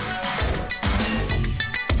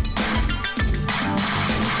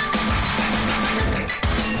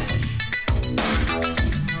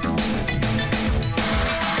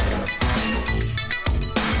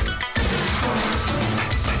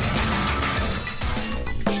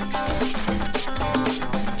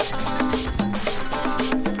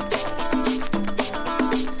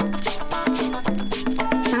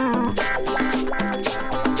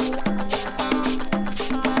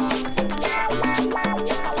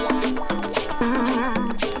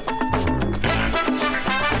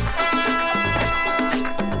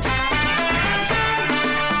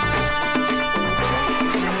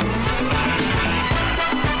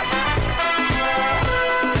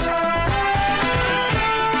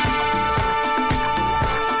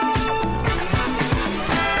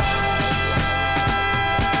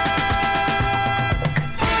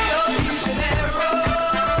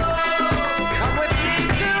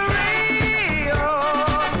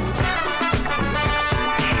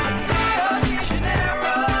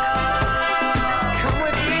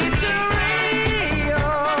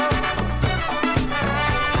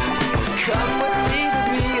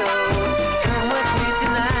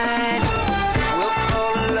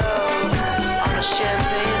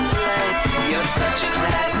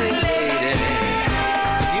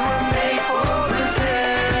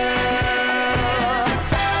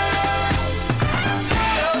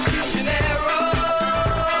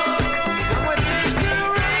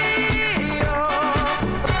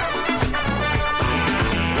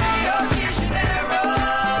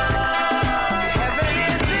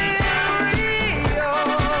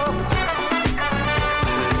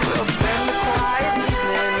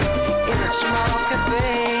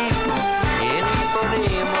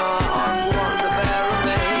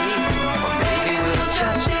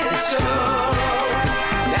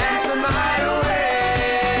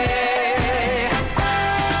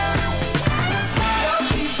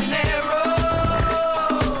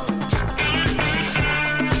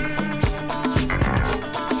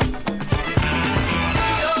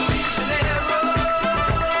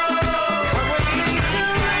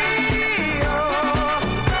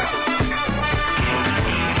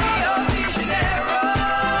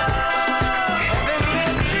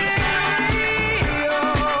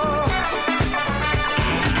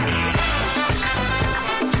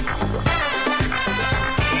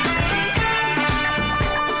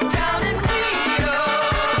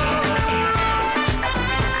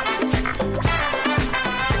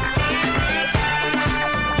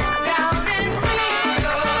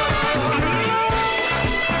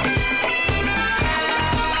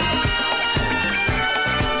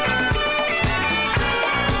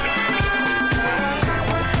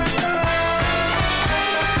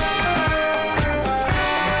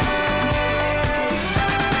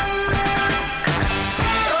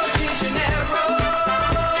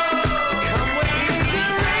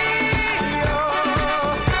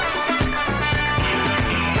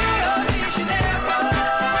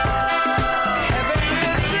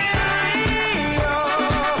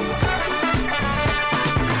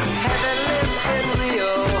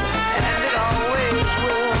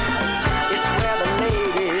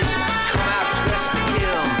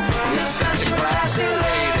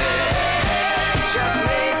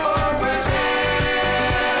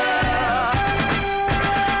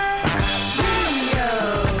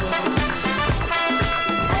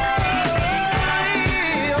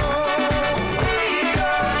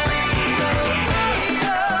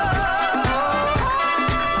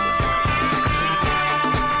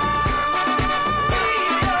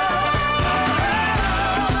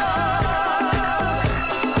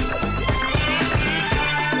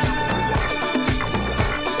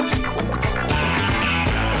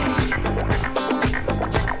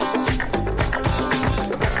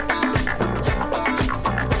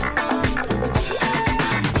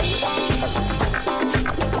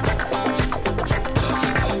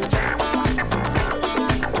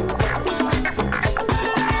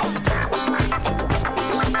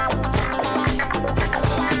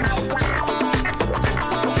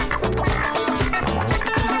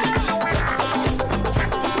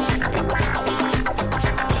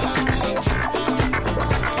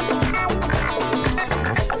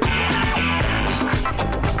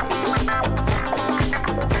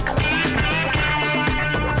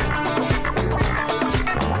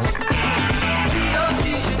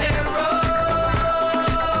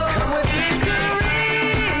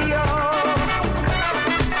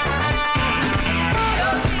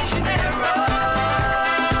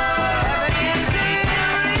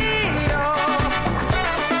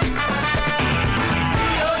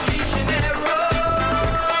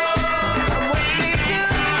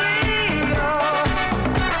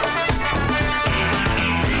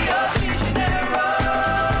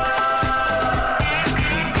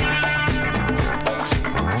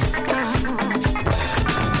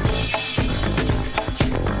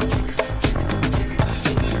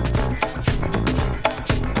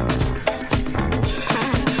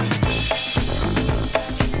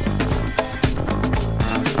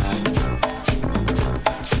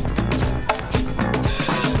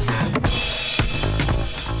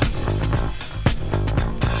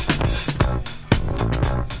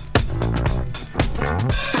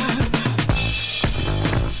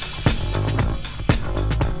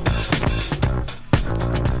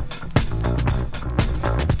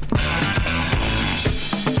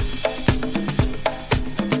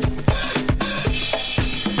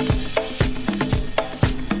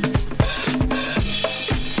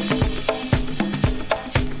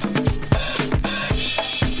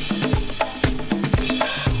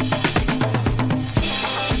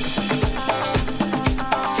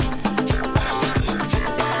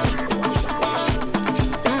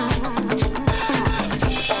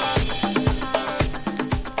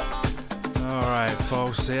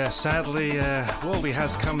 sadly, Worldy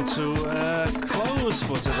has come to close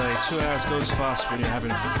for today. 2 hours goes fast when you're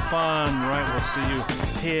having fun, right? We'll see you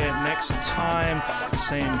here next time,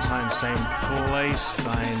 same place,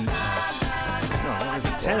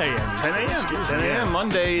 10 a.m. 10 a.m. 10 a.m.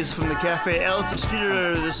 Mondays from the Cafe El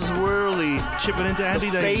Obscure. This is Worldy. Chipping into Andy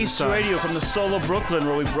the Day. Face Radio from the Solo Brooklyn,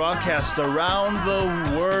 where we broadcast around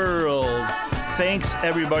the world. Thanks,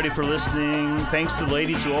 everybody, for listening. Thanks to the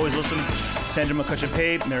ladies who always listen. Sandra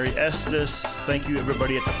McCutcheon-Pape, Mary Estes. Thank you,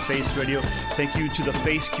 everybody at the Face Radio. Thank you to the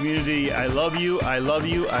Face community. I love you. I love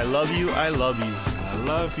you. I love you. I love you. I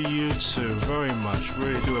love you, too, very much.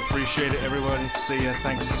 Really do appreciate it, everybody. See ya.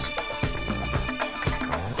 Thanks.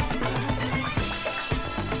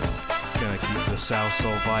 The South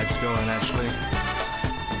Soul vibes going, actually.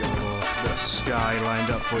 Got a little bit of Sky lined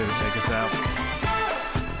up for you to take us out.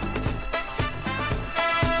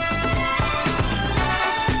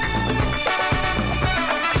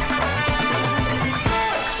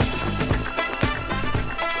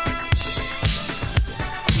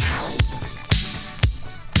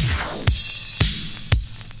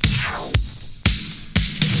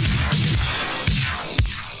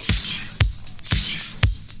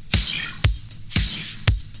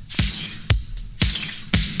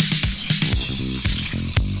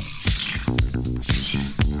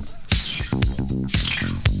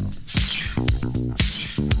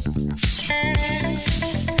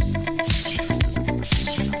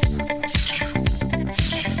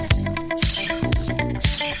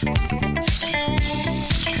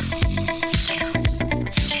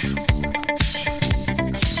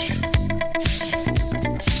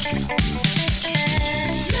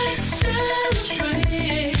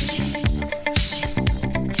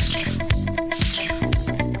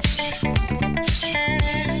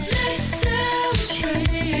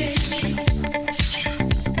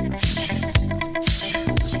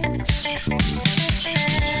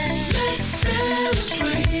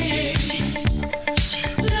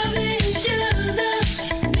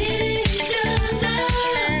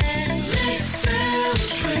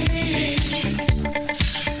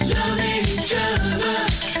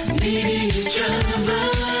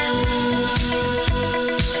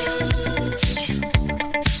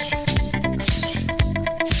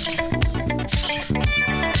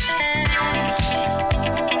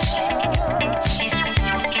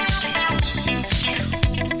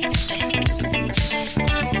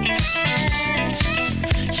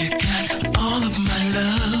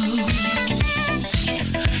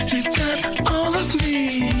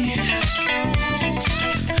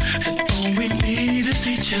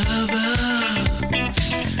 Each other.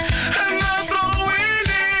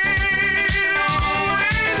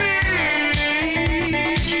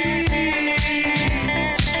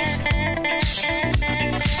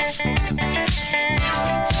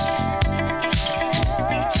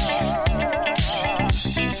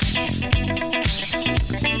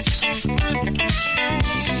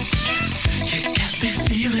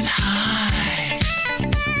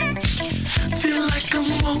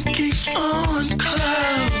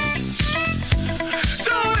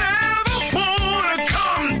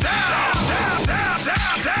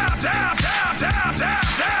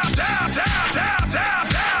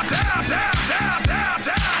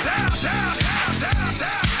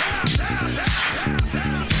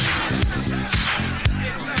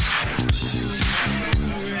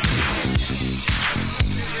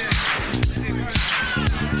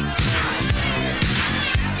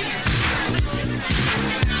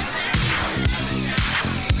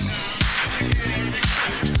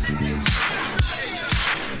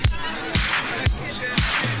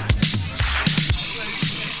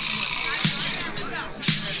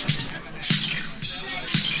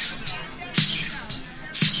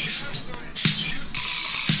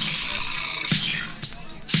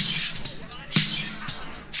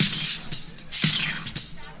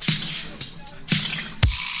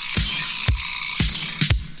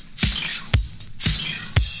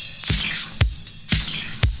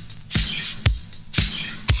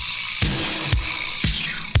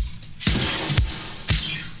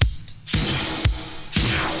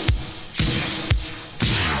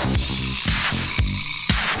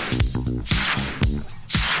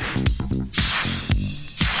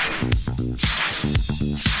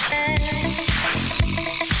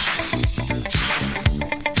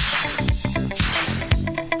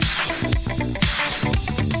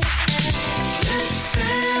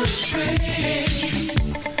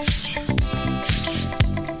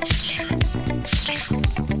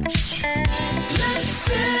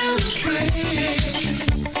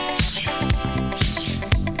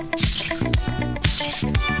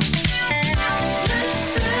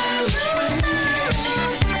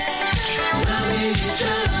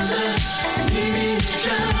 need each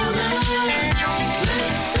other.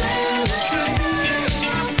 Let's celebrate.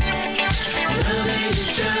 Loving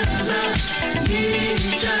each other, need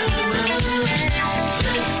each other.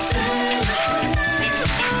 Let's celebrate.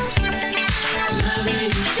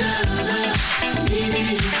 Loving each other, need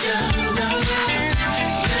each other.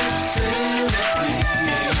 Let's celebrate.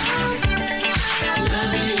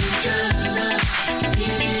 Loving each other,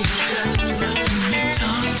 need each other. When you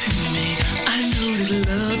talk to me, I know that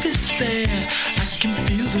love is there. I can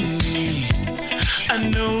feel the need. I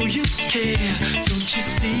know you care. Don't you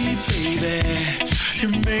see, baby? You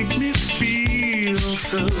make me feel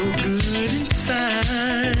so good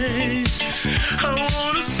inside. I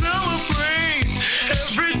wanna celebrate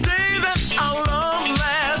every day that our love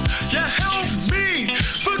lasts. You help me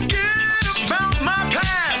forget about my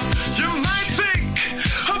past. You might think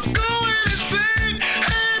of going insane.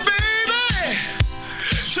 Hey, baby,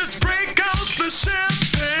 just break out the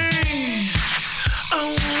champagne. I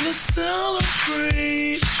wanna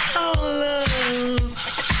celebrate our love,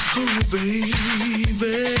 oh baby.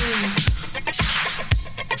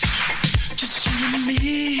 Just you and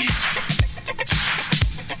me,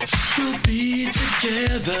 we'll be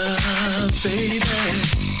together, baby.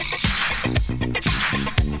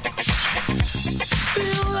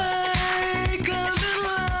 Feel like I'm in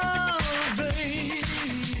love,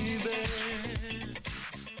 baby.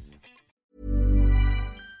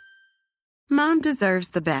 Mom deserves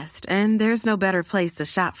the best, and there's no better place to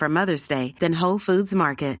shop for Mother's Day than Whole Foods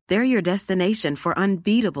Market. They're your destination for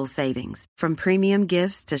unbeatable savings, from premium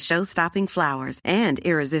gifts to show-stopping flowers and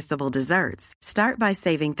irresistible desserts. Start by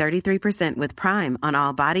saving 33% with Prime on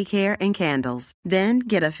all body care and candles. Then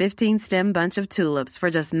get a 15-stem bunch of tulips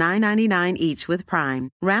for just $9.99 each with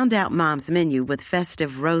Prime. Round out Mom's menu with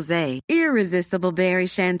festive rosé, irresistible berry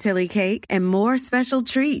chantilly cake, and more special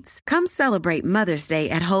treats. Come celebrate Mother's Day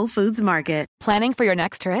at Whole Foods Market. Planning for your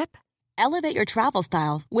next trip? Elevate your travel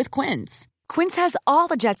style with Quince. Quince has all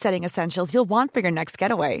the jet-setting essentials you'll want for your next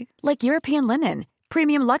getaway, like European linen,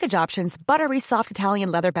 premium luggage options, buttery soft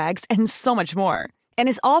Italian leather bags, and so much more. And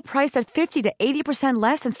is all priced at 50 to 80%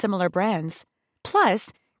 less than similar brands.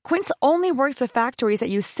 Plus, Quince only works with factories that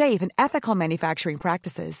use safe and ethical manufacturing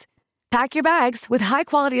practices. Pack your bags with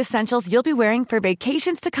high-quality essentials you'll be wearing for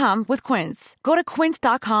vacations to come with Quince. Go to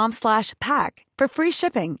quince.com/pack for free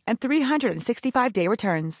shipping and 365-day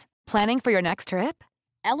returns. Planning for your next trip?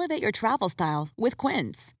 Elevate your travel style with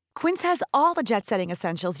Quince. Quince has all the jet-setting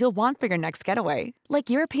essentials you'll want for your next getaway, like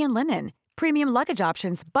European linen, premium luggage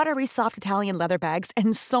options, buttery soft Italian leather bags,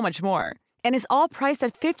 and so much more. And is all priced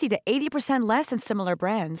at 50 to 80% less than similar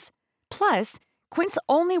brands. Plus, Quince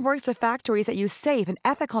only works with factories that use safe and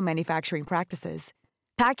ethical manufacturing practices.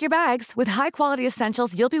 Pack your bags with high-quality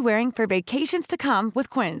essentials you'll be wearing for vacations to come with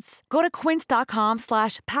Quince. Go to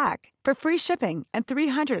quince.com/pack for free shipping and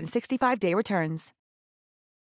 365-day returns.